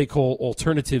 what they call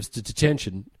alternatives to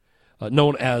detention,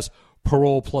 known as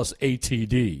parole plus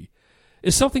ATD,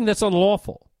 is something that's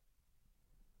unlawful.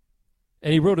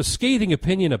 And he wrote a scathing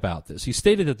opinion about this. He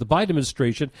stated that the Biden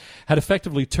administration had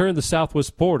effectively turned the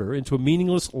southwest border into a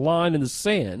meaningless line in the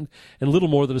sand and little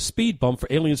more than a speed bump for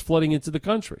aliens flooding into the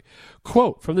country.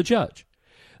 Quote from the judge,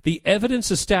 "The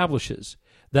evidence establishes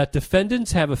that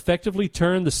defendants have effectively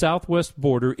turned the southwest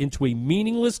border into a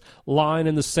meaningless line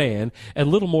in the sand and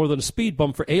little more than a speed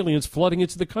bump for aliens flooding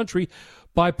into the country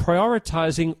by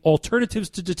prioritizing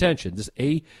alternatives to detention," this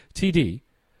ATD,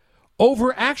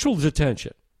 "over actual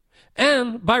detention,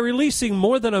 and by releasing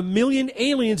more than 1 million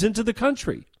aliens into the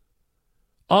country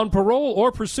on parole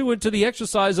or pursuant to the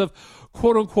exercise of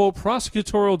quote-unquote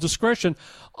prosecutorial discretion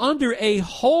under a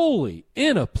wholly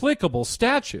inapplicable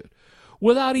statute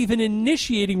without even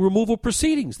initiating removal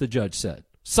proceedings," the judge said,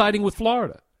 siding with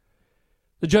Florida.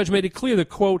 The judge made it clear that,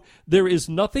 quote, "there is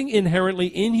nothing inherently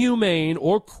inhumane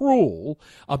or cruel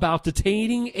about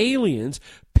detaining aliens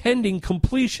pending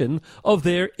completion of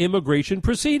their immigration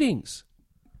proceedings."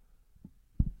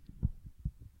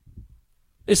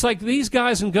 It's like these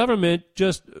guys in government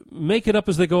just make it up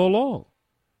as they go along,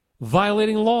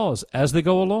 violating laws as they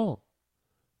go along.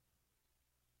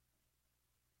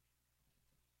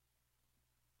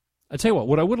 I tell you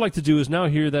what I would like to do is now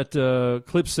hear that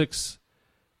clip 6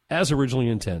 as originally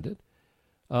intended.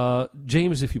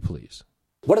 James, if you please.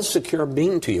 What does secure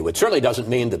mean to you? It certainly doesn't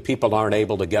mean that people aren't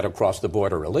able to get across the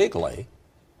border illegally.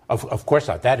 Of course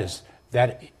not.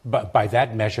 By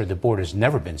that measure, the border has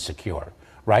never been secure,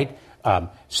 right?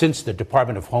 Since the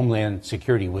Department of Homeland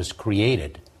Security was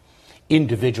created,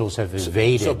 individuals have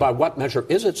evaded. So by what measure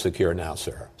is it secure now,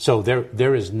 sir? So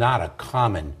there is not a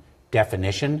common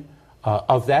definition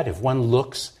of that. If one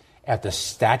looks at the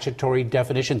statutory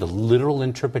definition, the literal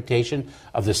interpretation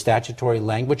of the statutory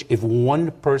language, if one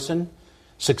person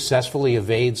successfully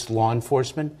evades law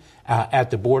enforcement at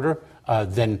the border,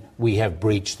 then we have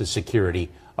breached the security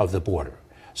of the border.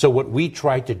 So what we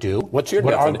try to do, what's your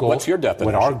definition?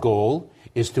 What our goal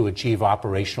is to achieve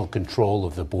operational control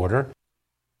of the border.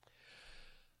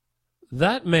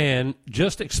 That man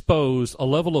just exposed a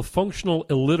level of functional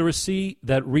illiteracy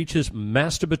that reaches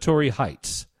masturbatory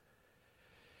heights.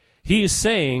 He is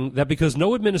saying that because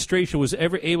no administration was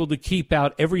ever able to keep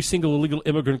out every single illegal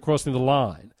immigrant crossing the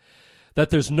line, that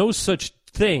there's no such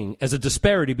thing as a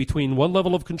disparity between one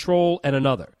level of control and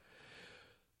another.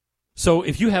 So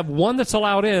if you have one that's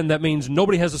allowed in, that means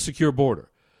nobody has a secure border.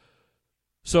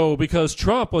 So because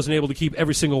Trump wasn't able to keep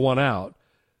every single one out,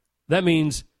 that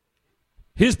means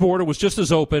his border was just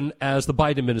as open as the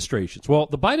Biden administration's. Well,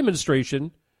 the Biden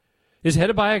administration is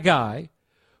headed by a guy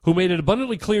who made it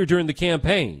abundantly clear during the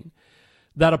campaign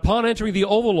that upon entering the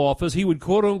Oval Office, he would,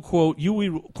 quote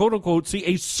unquote, see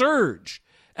a surge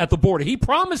at the border. He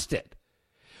promised it.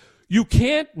 You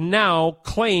can't now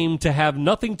claim to have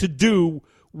nothing to do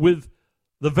with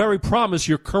the very promise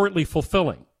you're currently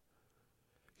fulfilling.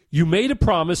 You made a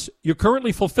promise, you're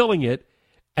currently fulfilling it,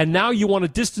 and now you want to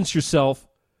distance yourself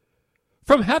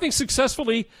from having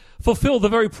successfully fulfilled the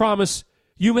very promise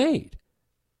you made.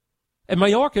 And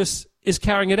Mayorkas is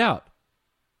carrying it out.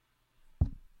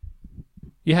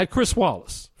 You had Chris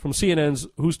Wallace from CNN's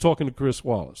Who's Talking to Chris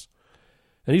Wallace.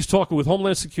 And he's talking with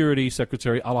Homeland Security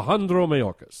Secretary Alejandro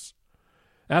Mayorkas,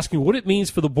 asking what it means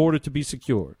for the border to be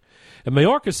secure. And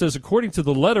Mayorkas says, according to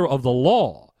the letter of the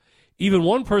law, even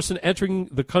one person entering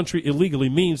the country illegally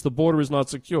means the border is not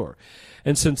secure.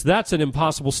 And since that's an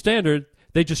impossible standard,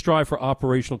 they just strive for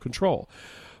operational control.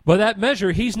 By that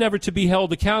measure, he's never to be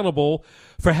held accountable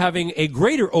for having a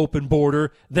greater open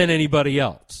border than anybody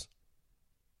else.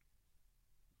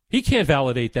 He can't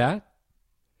validate that.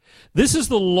 This is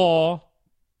the law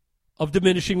of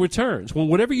diminishing returns, when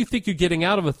whatever you think you're getting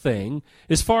out of a thing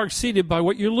is far exceeded by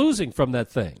what you're losing from that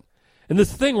thing. And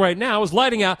this thing right now is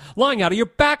lying out of your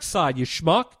backside, you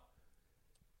schmuck.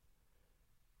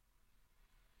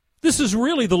 This is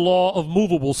really the law of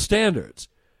movable standards,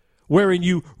 wherein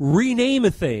you rename a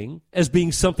thing as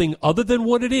being something other than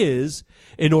what it is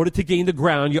in order to gain the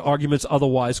ground your arguments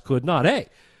otherwise could not. Hey,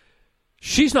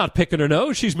 she's not picking her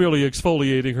nose. She's merely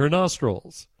exfoliating her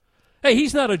nostrils. Hey,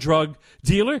 he's not a drug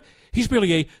dealer. He's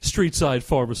merely a street-side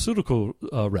pharmaceutical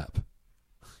rep.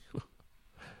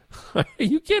 Are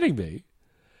you kidding me?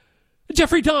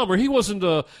 Jeffrey Dahmer, he wasn't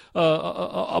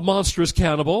a monstrous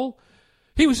cannibal.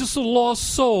 He was just a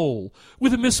lost soul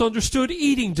with a misunderstood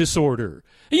eating disorder.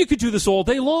 And you could do this all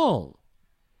day long.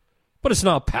 But it's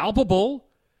not palpable.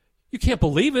 You can't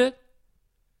believe it.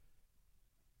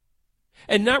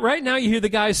 And not right now you hear the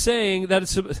guy saying that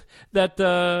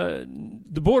the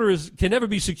border can never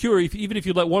be secure even if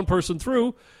you let one person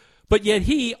through. But yet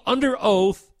he, under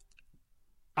oath,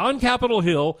 on Capitol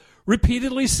Hill,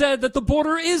 repeatedly said that the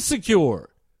border is secure.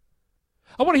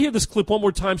 I want to hear this clip one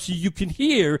more time so you can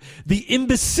hear the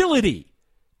imbecility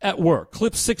at work.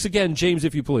 Clip 6 again, James,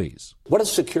 if you please. What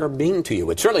does secure mean to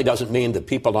you? It certainly doesn't mean that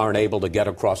people aren't able to get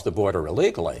across the border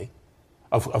illegally.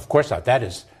 Of course not.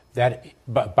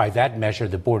 By that measure,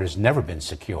 the border has never been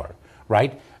secure,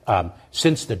 right?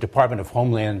 Since the Department of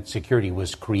Homeland Security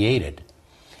was created,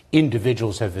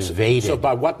 individuals have evaded. So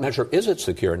by what measure is it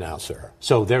secure now, sir?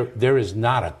 So there is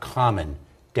not a common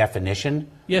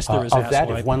definition yes, there is, of that.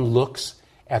 If one looks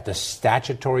at the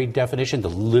statutory definition, the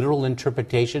literal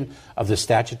interpretation of the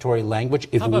statutory language,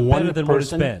 if one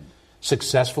person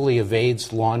successfully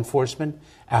evades law enforcement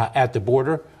at the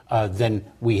border, then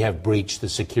we have breached the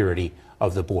security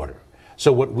of the border.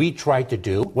 So what we try to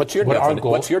do, what's your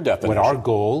definition? What our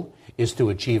goal is to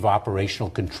achieve operational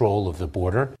control of the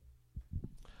border.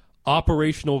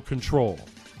 Operational control.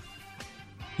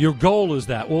 Your goal is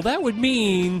that. Well, that would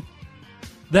mean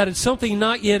that it's something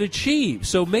not yet achieved.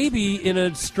 So maybe in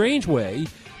a strange way,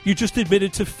 you just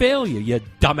admitted to failure, you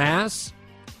dumbass.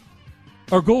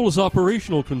 Our goal is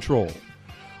operational control.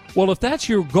 Well, if that's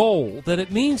your goal, then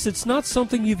it means it's not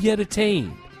something you've yet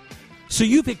attained. So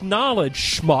you've acknowledged,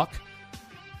 schmuck,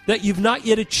 that you've not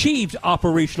yet achieved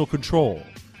operational control,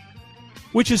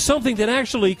 which is something that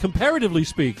actually, comparatively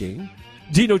speaking,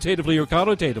 denotatively or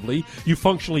connotatively, you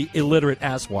functionally illiterate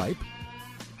asswipe,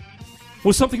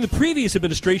 was something the previous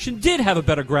administration did have a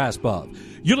better grasp of.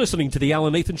 You're listening to The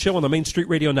Alan Nathan Show on the Main Street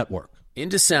Radio Network. In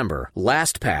December,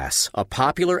 LastPass, a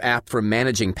popular app for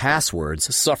managing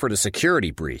passwords, suffered a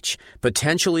security breach,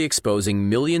 potentially exposing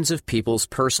millions of people's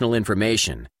personal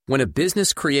information. When a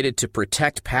business created to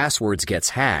protect passwords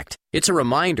gets hacked, it's a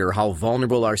reminder how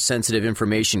vulnerable our sensitive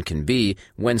information can be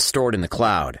when stored in the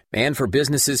cloud. And for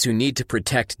businesses who need to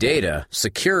protect data,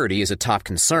 security is a top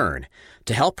concern.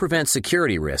 To help prevent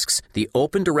security risks, the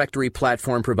open directory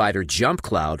platform provider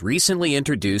JumpCloud recently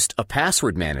introduced a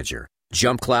password manager.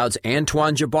 JumpCloud's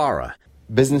Antoine Jabara.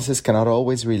 Businesses cannot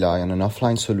always rely on an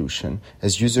offline solution,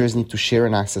 as users need to share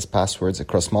and access passwords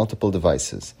across multiple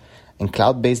devices, and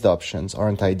cloud-based options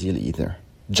aren't ideal either.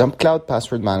 JumpCloud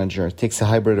Password Manager takes a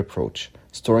hybrid approach,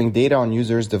 storing data on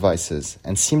users' devices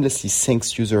and seamlessly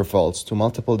syncs user vaults to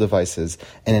multiple devices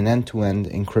in an end-to-end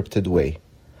encrypted way.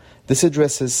 This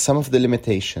addresses some of the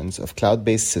limitations of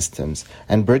cloud-based systems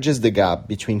and bridges the gap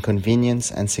between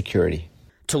convenience and security.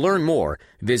 To learn more,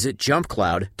 visit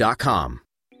jumpcloud.com.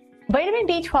 Vitamin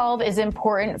B12 is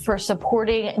important for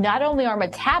supporting not only our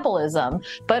metabolism,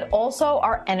 but also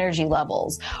our energy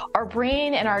levels. Our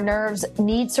brain and our nerves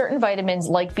need certain vitamins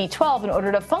like B12 in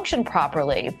order to function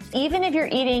properly. Even if you're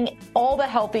eating all the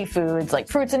healthy foods like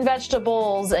fruits and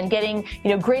vegetables and getting,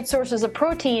 great sources of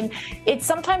protein, it's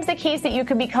sometimes the case that you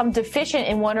can become deficient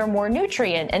in one or more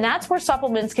nutrient, and that's where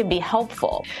supplements can be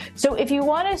helpful. So if you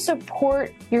want to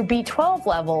support your B12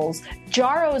 levels,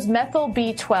 Jarrow's Methyl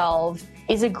B12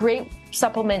 is a great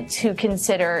supplement to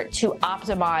consider to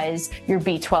optimize your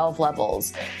B12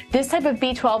 levels. This type of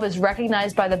B12 is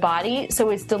recognized by the body, so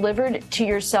it's delivered to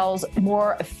your cells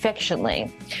more efficiently.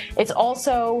 It's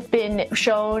also been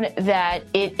shown that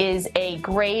it is a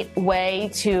great way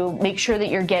to make sure that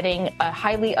you're getting a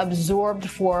highly absorbed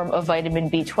form of vitamin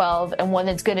B12 and one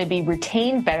that's going to be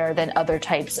retained better than other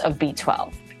types of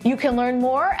B12. You can learn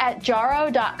more at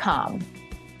jarrow.com.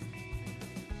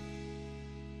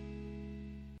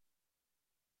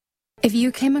 If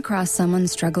you came across someone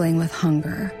struggling with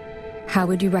hunger, how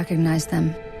would you recognize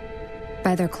them?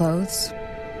 By their clothes,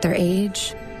 their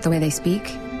age, the way they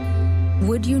speak?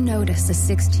 Would you notice a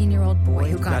 16-year-old boy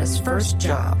who got his first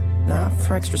job, not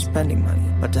for extra spending money,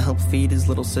 but to help feed his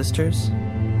little sisters?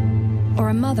 Or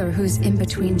a mother who's in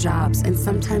between jobs and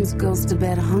sometimes goes to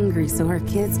bed hungry so her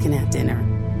kids can have dinner?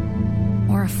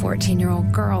 Or a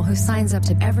 14-year-old girl who signs up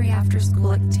to every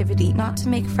after-school activity, not to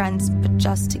make friends, but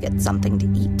just to get something to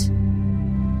eat?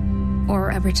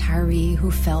 Or a retiree who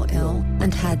fell ill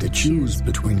and had to choose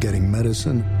between getting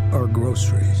medicine or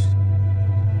groceries.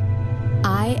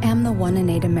 I am the 1 in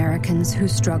 8 Americans who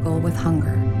struggle with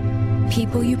hunger.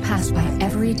 People you pass by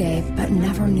every day but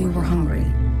never knew were hungry.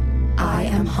 I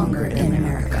am hunger in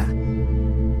America.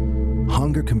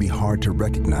 Hunger can be hard to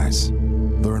recognize.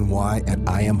 Learn why at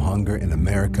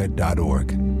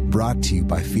IamHungerInAmerica.org. Brought to you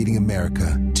by Feeding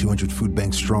America, 200 Food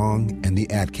Banks Strong, and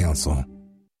the Ad Council.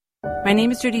 My name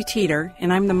is Judy Teeter,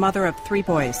 and I'm the mother of 3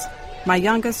 boys. My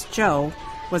youngest, Joe,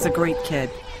 was a great kid.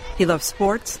 He loved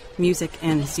sports, music,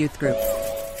 and his youth group.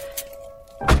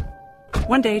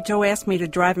 One day, Joe asked me to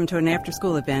drive him to an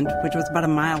after-school event, which was about a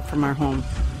mile from our home.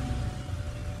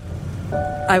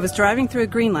 I was driving through a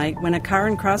green light when a car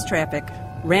in cross traffic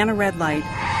ran a red light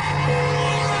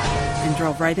and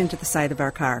drove right into the side of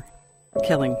our car,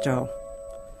 killing Joe.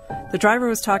 The driver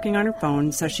was talking on her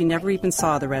phone, so she never even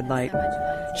saw the red light.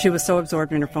 She was so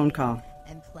absorbed in her phone call.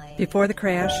 Before the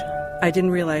crash, I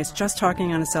didn't realize just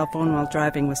talking on a cell phone while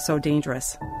driving was so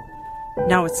dangerous.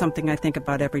 Now it's something I think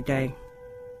about every day.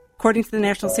 According to the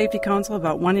National Safety Council,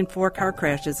 about 1 in 4 car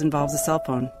crashes involves a cell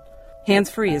phone.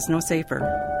 Hands-free is no safer.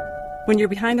 When you're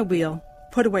behind the wheel,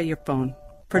 put away your phone.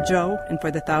 For Joe and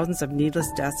for the thousands of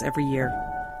needless deaths every year.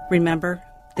 Remember,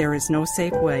 there is no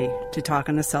safe way to talk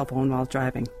on a cell phone while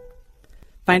driving.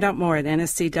 Find out more at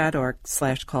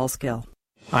nsc.org/callskill.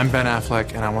 I'm Ben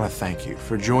Affleck, and I want to thank you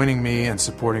for joining me and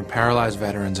supporting Paralyzed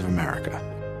Veterans of America.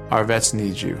 Our vets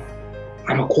need you.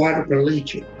 I'm a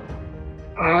quadriplegic.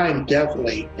 I'm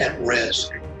definitely at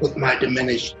risk with my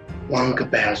diminished lung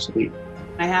capacity.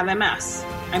 I have MS.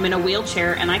 I'm in a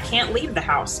wheelchair, and I can't leave the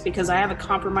house because I have a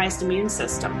compromised immune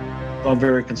system. I'm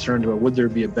very concerned about, would there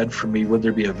be a bed for me? Would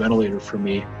there be a ventilator for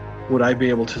me? Would I be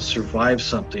able to survive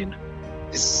something?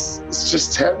 It's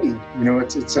just heavy.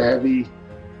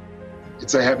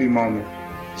 It's a heavy moment.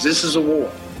 This is a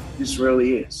war. This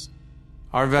really is.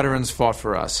 Our veterans fought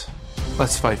for us.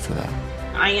 Let's fight for them.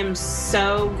 I am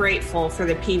so grateful for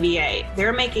the PVA.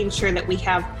 They're making sure that we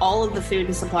have all of the food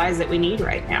and supplies that we need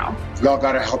right now. We all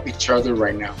got to help each other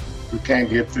right now. We can't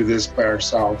get through this by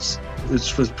ourselves.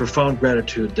 It's with profound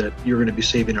gratitude that you're going to be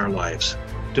saving our lives.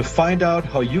 To find out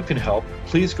how you can help,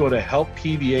 please go to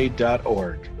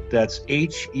helppva.org. That's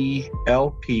HELPPVA.org.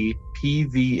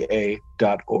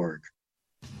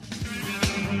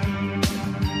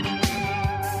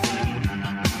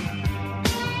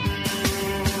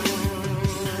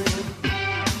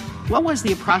 What was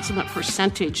the approximate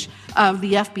percentage of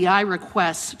the FBI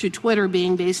requests to Twitter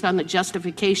being based on the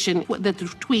justification that the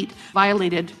tweet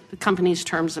violated the company's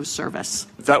terms of service?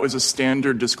 That was a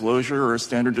standard disclosure or a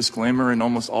standard disclaimer in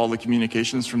almost all the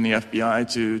communications from the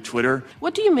FBI to Twitter.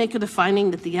 What do you make of the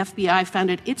finding that the FBI found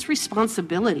it its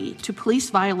responsibility to police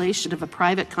violation of a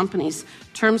private company's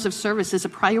terms of service as a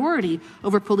priority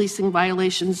over policing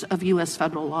violations of U.S.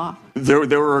 federal law? There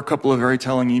were a couple of very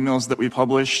telling emails that we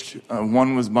published.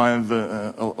 One was by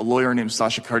a lawyer named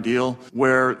Sasha Cardile,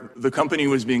 where the company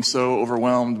was being so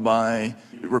overwhelmed by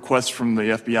requests from the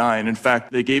FBI. And in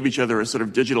fact, they gave each other a sort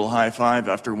of digital high five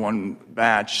after one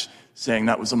batch, saying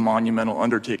that was a monumental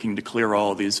undertaking to clear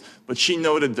all of these. But she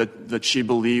noted that she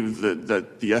believed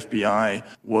that the FBI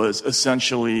was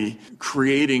essentially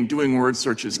doing word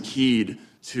searches keyed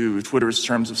to Twitter's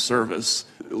terms of service,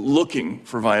 looking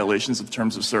for violations of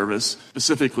terms of service,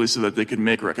 specifically so that they could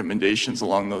make recommendations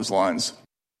along those lines.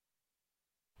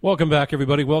 Welcome back,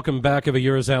 everybody. Welcome back. Every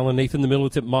year is Alan Nathan, the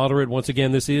militant moderate. Once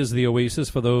again, this is the Oasis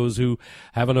for those who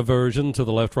have an aversion to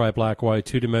the left, right, black, white,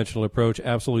 two-dimensional approach.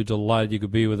 Absolutely delighted you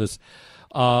could be with us.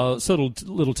 So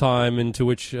little time into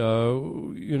which,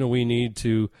 we need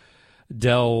to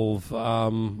delve,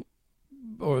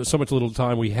 or so much little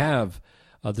time we have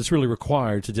that's really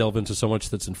required to delve into so much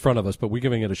that's in front of us, but we're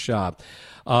giving it a shot.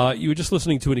 You were just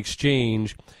listening to an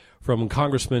exchange from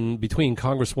between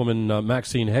Congresswoman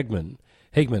Maxine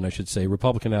Hagman, I should say,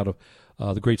 Republican out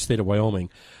of the great state of Wyoming,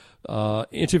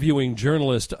 interviewing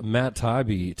journalist Matt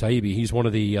Taibbi. He's one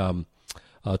of the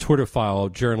Twitter file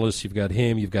journalists. You've got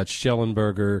him. You've got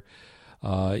Schellenberger.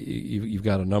 You've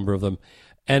got a number of them.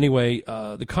 Anyway,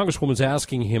 the Congresswoman's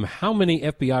asking him how many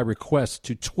FBI requests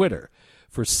to Twitter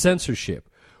for censorship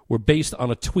were based on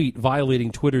a tweet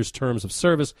violating Twitter's terms of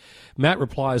service. Matt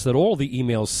replies that all the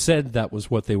emails said that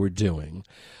was what they were doing.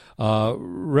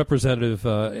 Representative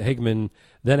Hagman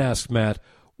then asked Matt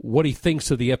what he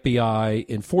thinks of the FBI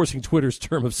enforcing Twitter's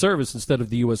term of service instead of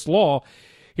the U.S. law.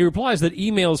 He replies that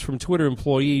emails from Twitter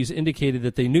employees indicated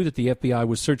that they knew that the FBI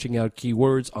was searching out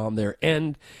keywords on their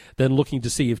end, then looking to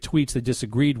see if tweets they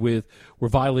disagreed with were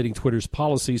violating Twitter's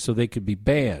policy so they could be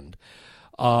banned.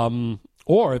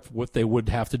 Or if what they would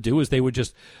have to do is they would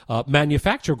just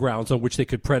manufacture grounds on which they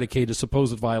could predicate a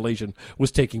supposed violation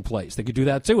was taking place. They could do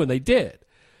that too, and they did.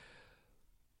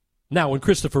 Now, when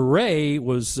Christopher Wray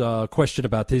was questioned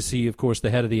about this, he, of course, the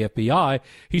head of the FBI,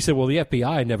 he said, well, the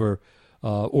FBI never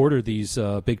ordered these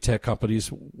big tech companies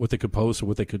what they could post or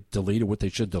what they could delete or what they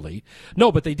should delete.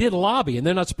 No, but they did lobby, and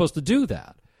they're not supposed to do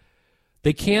that.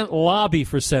 They can't lobby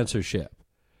for censorship.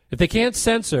 If they can't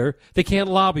censor, they can't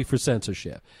lobby for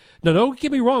censorship. Now, don't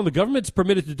get me wrong. The government's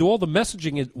permitted to do all the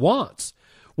messaging it wants.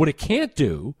 What it can't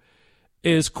do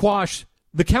is quash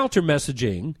the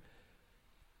counter-messaging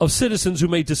of citizens who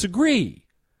may disagree.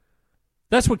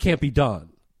 That's what can't be done.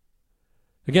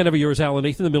 Again, every year is Alan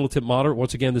Nathan, the militant moderate.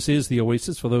 Once again, this is the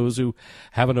Oasis for those who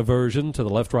have an aversion to the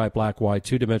left, right, black, white,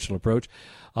 two-dimensional approach.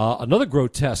 Another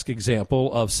grotesque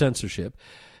example of censorship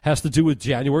has to do with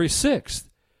January 6th,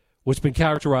 which has been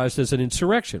characterized as an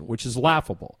insurrection, which is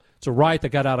laughable. It's a riot that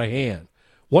got out of hand.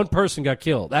 One person got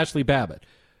killed, Ashley Babbitt,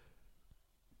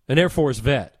 an Air Force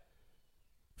vet.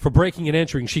 For breaking and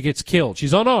entering, she gets killed.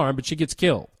 She's unarmed, but she gets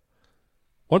killed.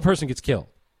 One person gets killed.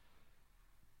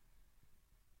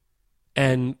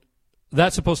 And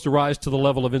that's supposed to rise to the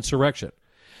level of insurrection.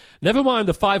 Never mind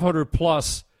the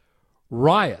 500-plus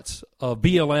riots of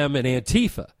BLM and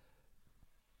Antifa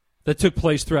that took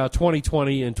place throughout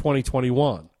 2020 and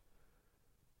 2021,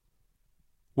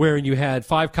 wherein you had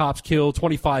 5 cops killed,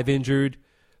 25 injured,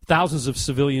 thousands of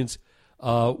civilians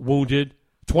wounded,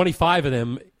 25 of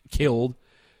them killed,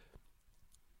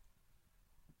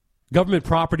 government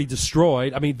property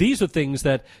destroyed. I mean, these are things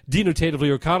that denotatively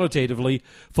or connotatively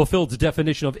fulfill the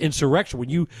definition of insurrection. When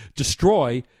you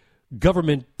destroy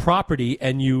government property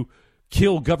and you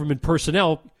kill government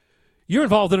personnel, you're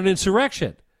involved in an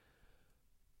insurrection.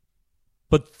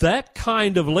 But that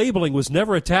kind of labeling was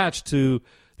never attached to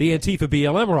the Antifa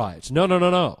BLM riots.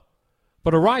 No.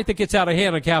 But a riot that gets out of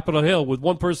hand on Capitol Hill with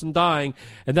one person dying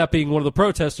and that being one of the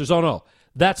protesters, oh no,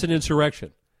 that's an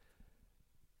insurrection.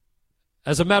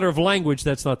 As a matter of language,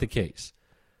 that's not the case.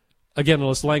 Again,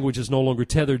 unless language is no longer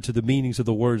tethered to the meanings of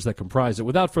the words that comprise it.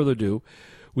 Without further ado,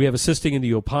 we have assisting in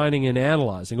the opining and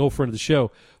analyzing, friend of the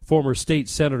show, former State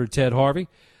Senator Ted Harvey,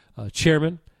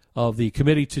 chairman of the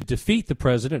committee to defeat the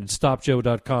president at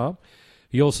StopJoe.com.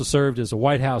 He also served as a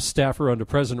White House staffer under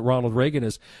President Ronald Reagan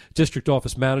as district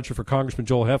office manager for Congressman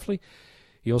Joel Heffley.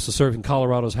 He also served in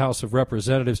Colorado's House of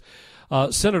Representatives.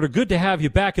 Senator, good to have you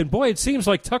back. And, boy, it seems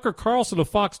like Tucker Carlson of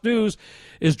Fox News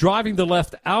is driving the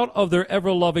left out of their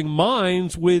ever-loving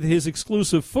minds with his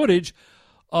exclusive footage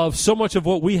of so much of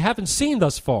what we haven't seen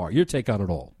thus far. Your take on it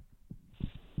all.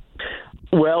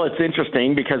 Well, it's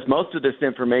interesting because most of this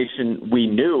information we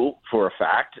knew for a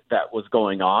fact that was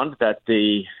going on, that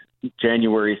the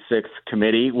January 6th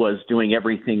committee was doing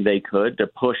everything they could to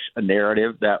push a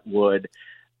narrative that would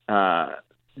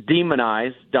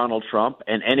demonize Donald Trump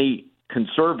and any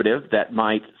conservative that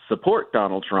might support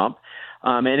Donald Trump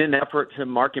in an effort to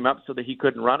mark him up so that he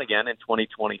couldn't run again in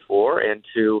 2024 and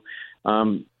to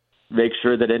make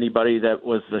sure that anybody that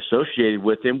was associated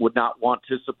with him would not want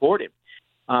to support him.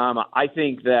 I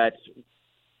think that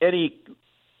any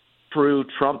true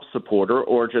Trump supporter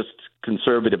or just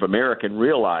conservative American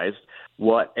realized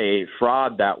what a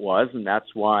fraud that was, and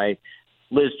that's why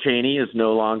Liz Cheney is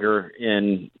no longer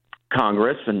in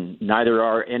Congress, and neither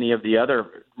are any of the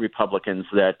other Republicans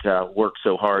that work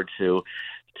so hard to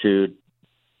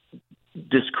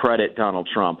discredit Donald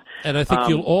Trump. And I think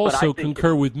you'll also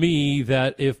concur with me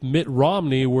that if Mitt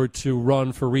Romney were to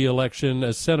run for re-election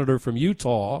as senator from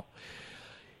Utah,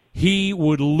 he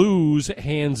would lose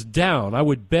hands down. I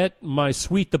would bet my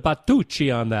sweet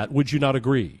Batucci on that. Would you not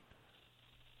agree?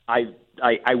 I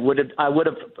would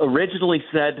have originally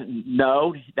said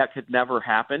no, that could never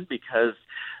happen because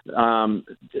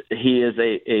he is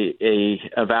a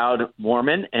avowed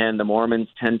Mormon, and the Mormons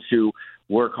tend to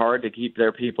work hard to keep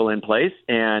their people in place.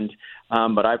 And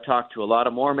but I've talked to a lot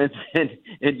of Mormons in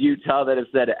Utah that have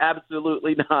said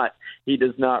absolutely not. He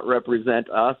does not represent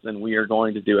us, and we are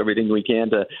going to do everything we can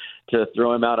to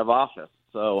throw him out of office.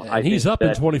 So and he's up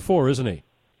in 24, isn't he?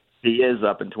 He is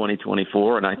up in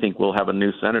 2024, and I think we'll have a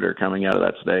new senator coming out of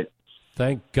that state.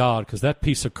 Thank God, because that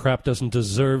piece of crap doesn't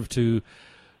deserve to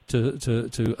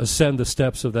ascend the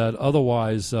steps of that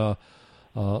otherwise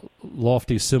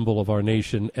lofty symbol of our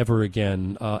nation ever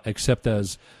again, except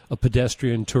as a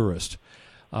pedestrian tourist.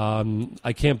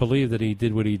 I can't believe that he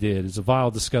did what he did. It's a vile,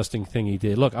 disgusting thing he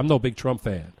did. Look, I'm no big Trump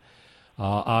fan.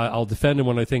 I'll defend him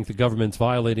when I think the government's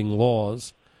violating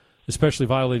laws, especially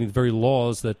violating the very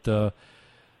laws that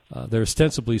they're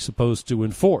ostensibly supposed to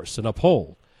enforce and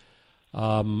uphold.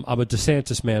 I'm a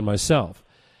DeSantis man myself.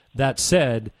 That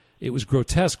said, it was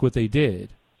grotesque what they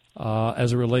did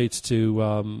as it relates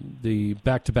to the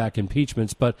back-to-back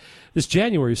impeachments. But this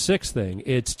January 6th thing,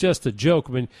 it's just a joke.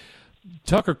 I mean,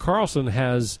 Tucker Carlson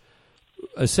has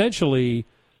essentially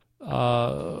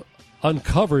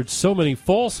uncovered so many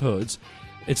falsehoods,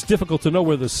 it's difficult to know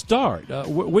where to start.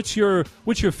 What's your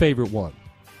favorite one?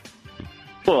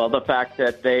 Well, the fact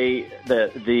that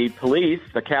the police,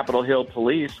 the Capitol Hill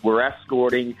police, were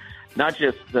escorting not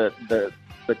just the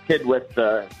kid with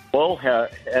the bull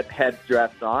head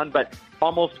dress on, but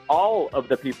almost all of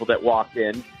the people that walked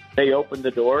in. They opened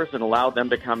the doors and allowed them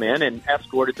to come in and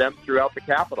escorted them throughout the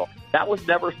Capitol. That was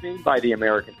never seen by the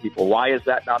American people. Why is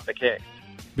that not the case?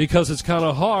 Because it's kind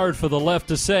of hard for the left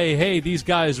to say, hey, these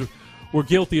guys were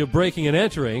guilty of breaking and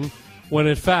entering, when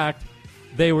in fact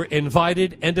they were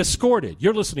invited and escorted.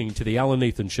 You're listening to The Alan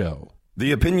Nathan Show.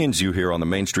 The opinions you hear on the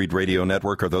Main Street Radio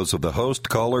Network are those of the host,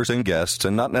 callers, and guests,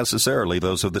 and not necessarily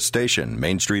those of the station,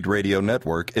 Main Street Radio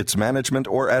Network, its management,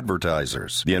 or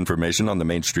advertisers. The information on the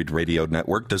Main Street Radio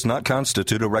Network does not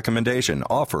constitute a recommendation,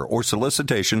 offer, or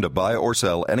solicitation to buy or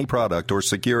sell any product or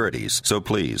securities. So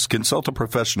please, consult a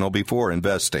professional before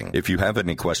investing. If you have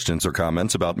any questions or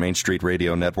comments about Main Street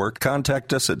Radio Network,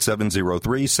 contact us at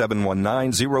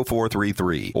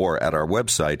 703-719-0433 or at our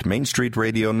website,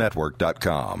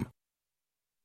 mainstreetradionetwork.com.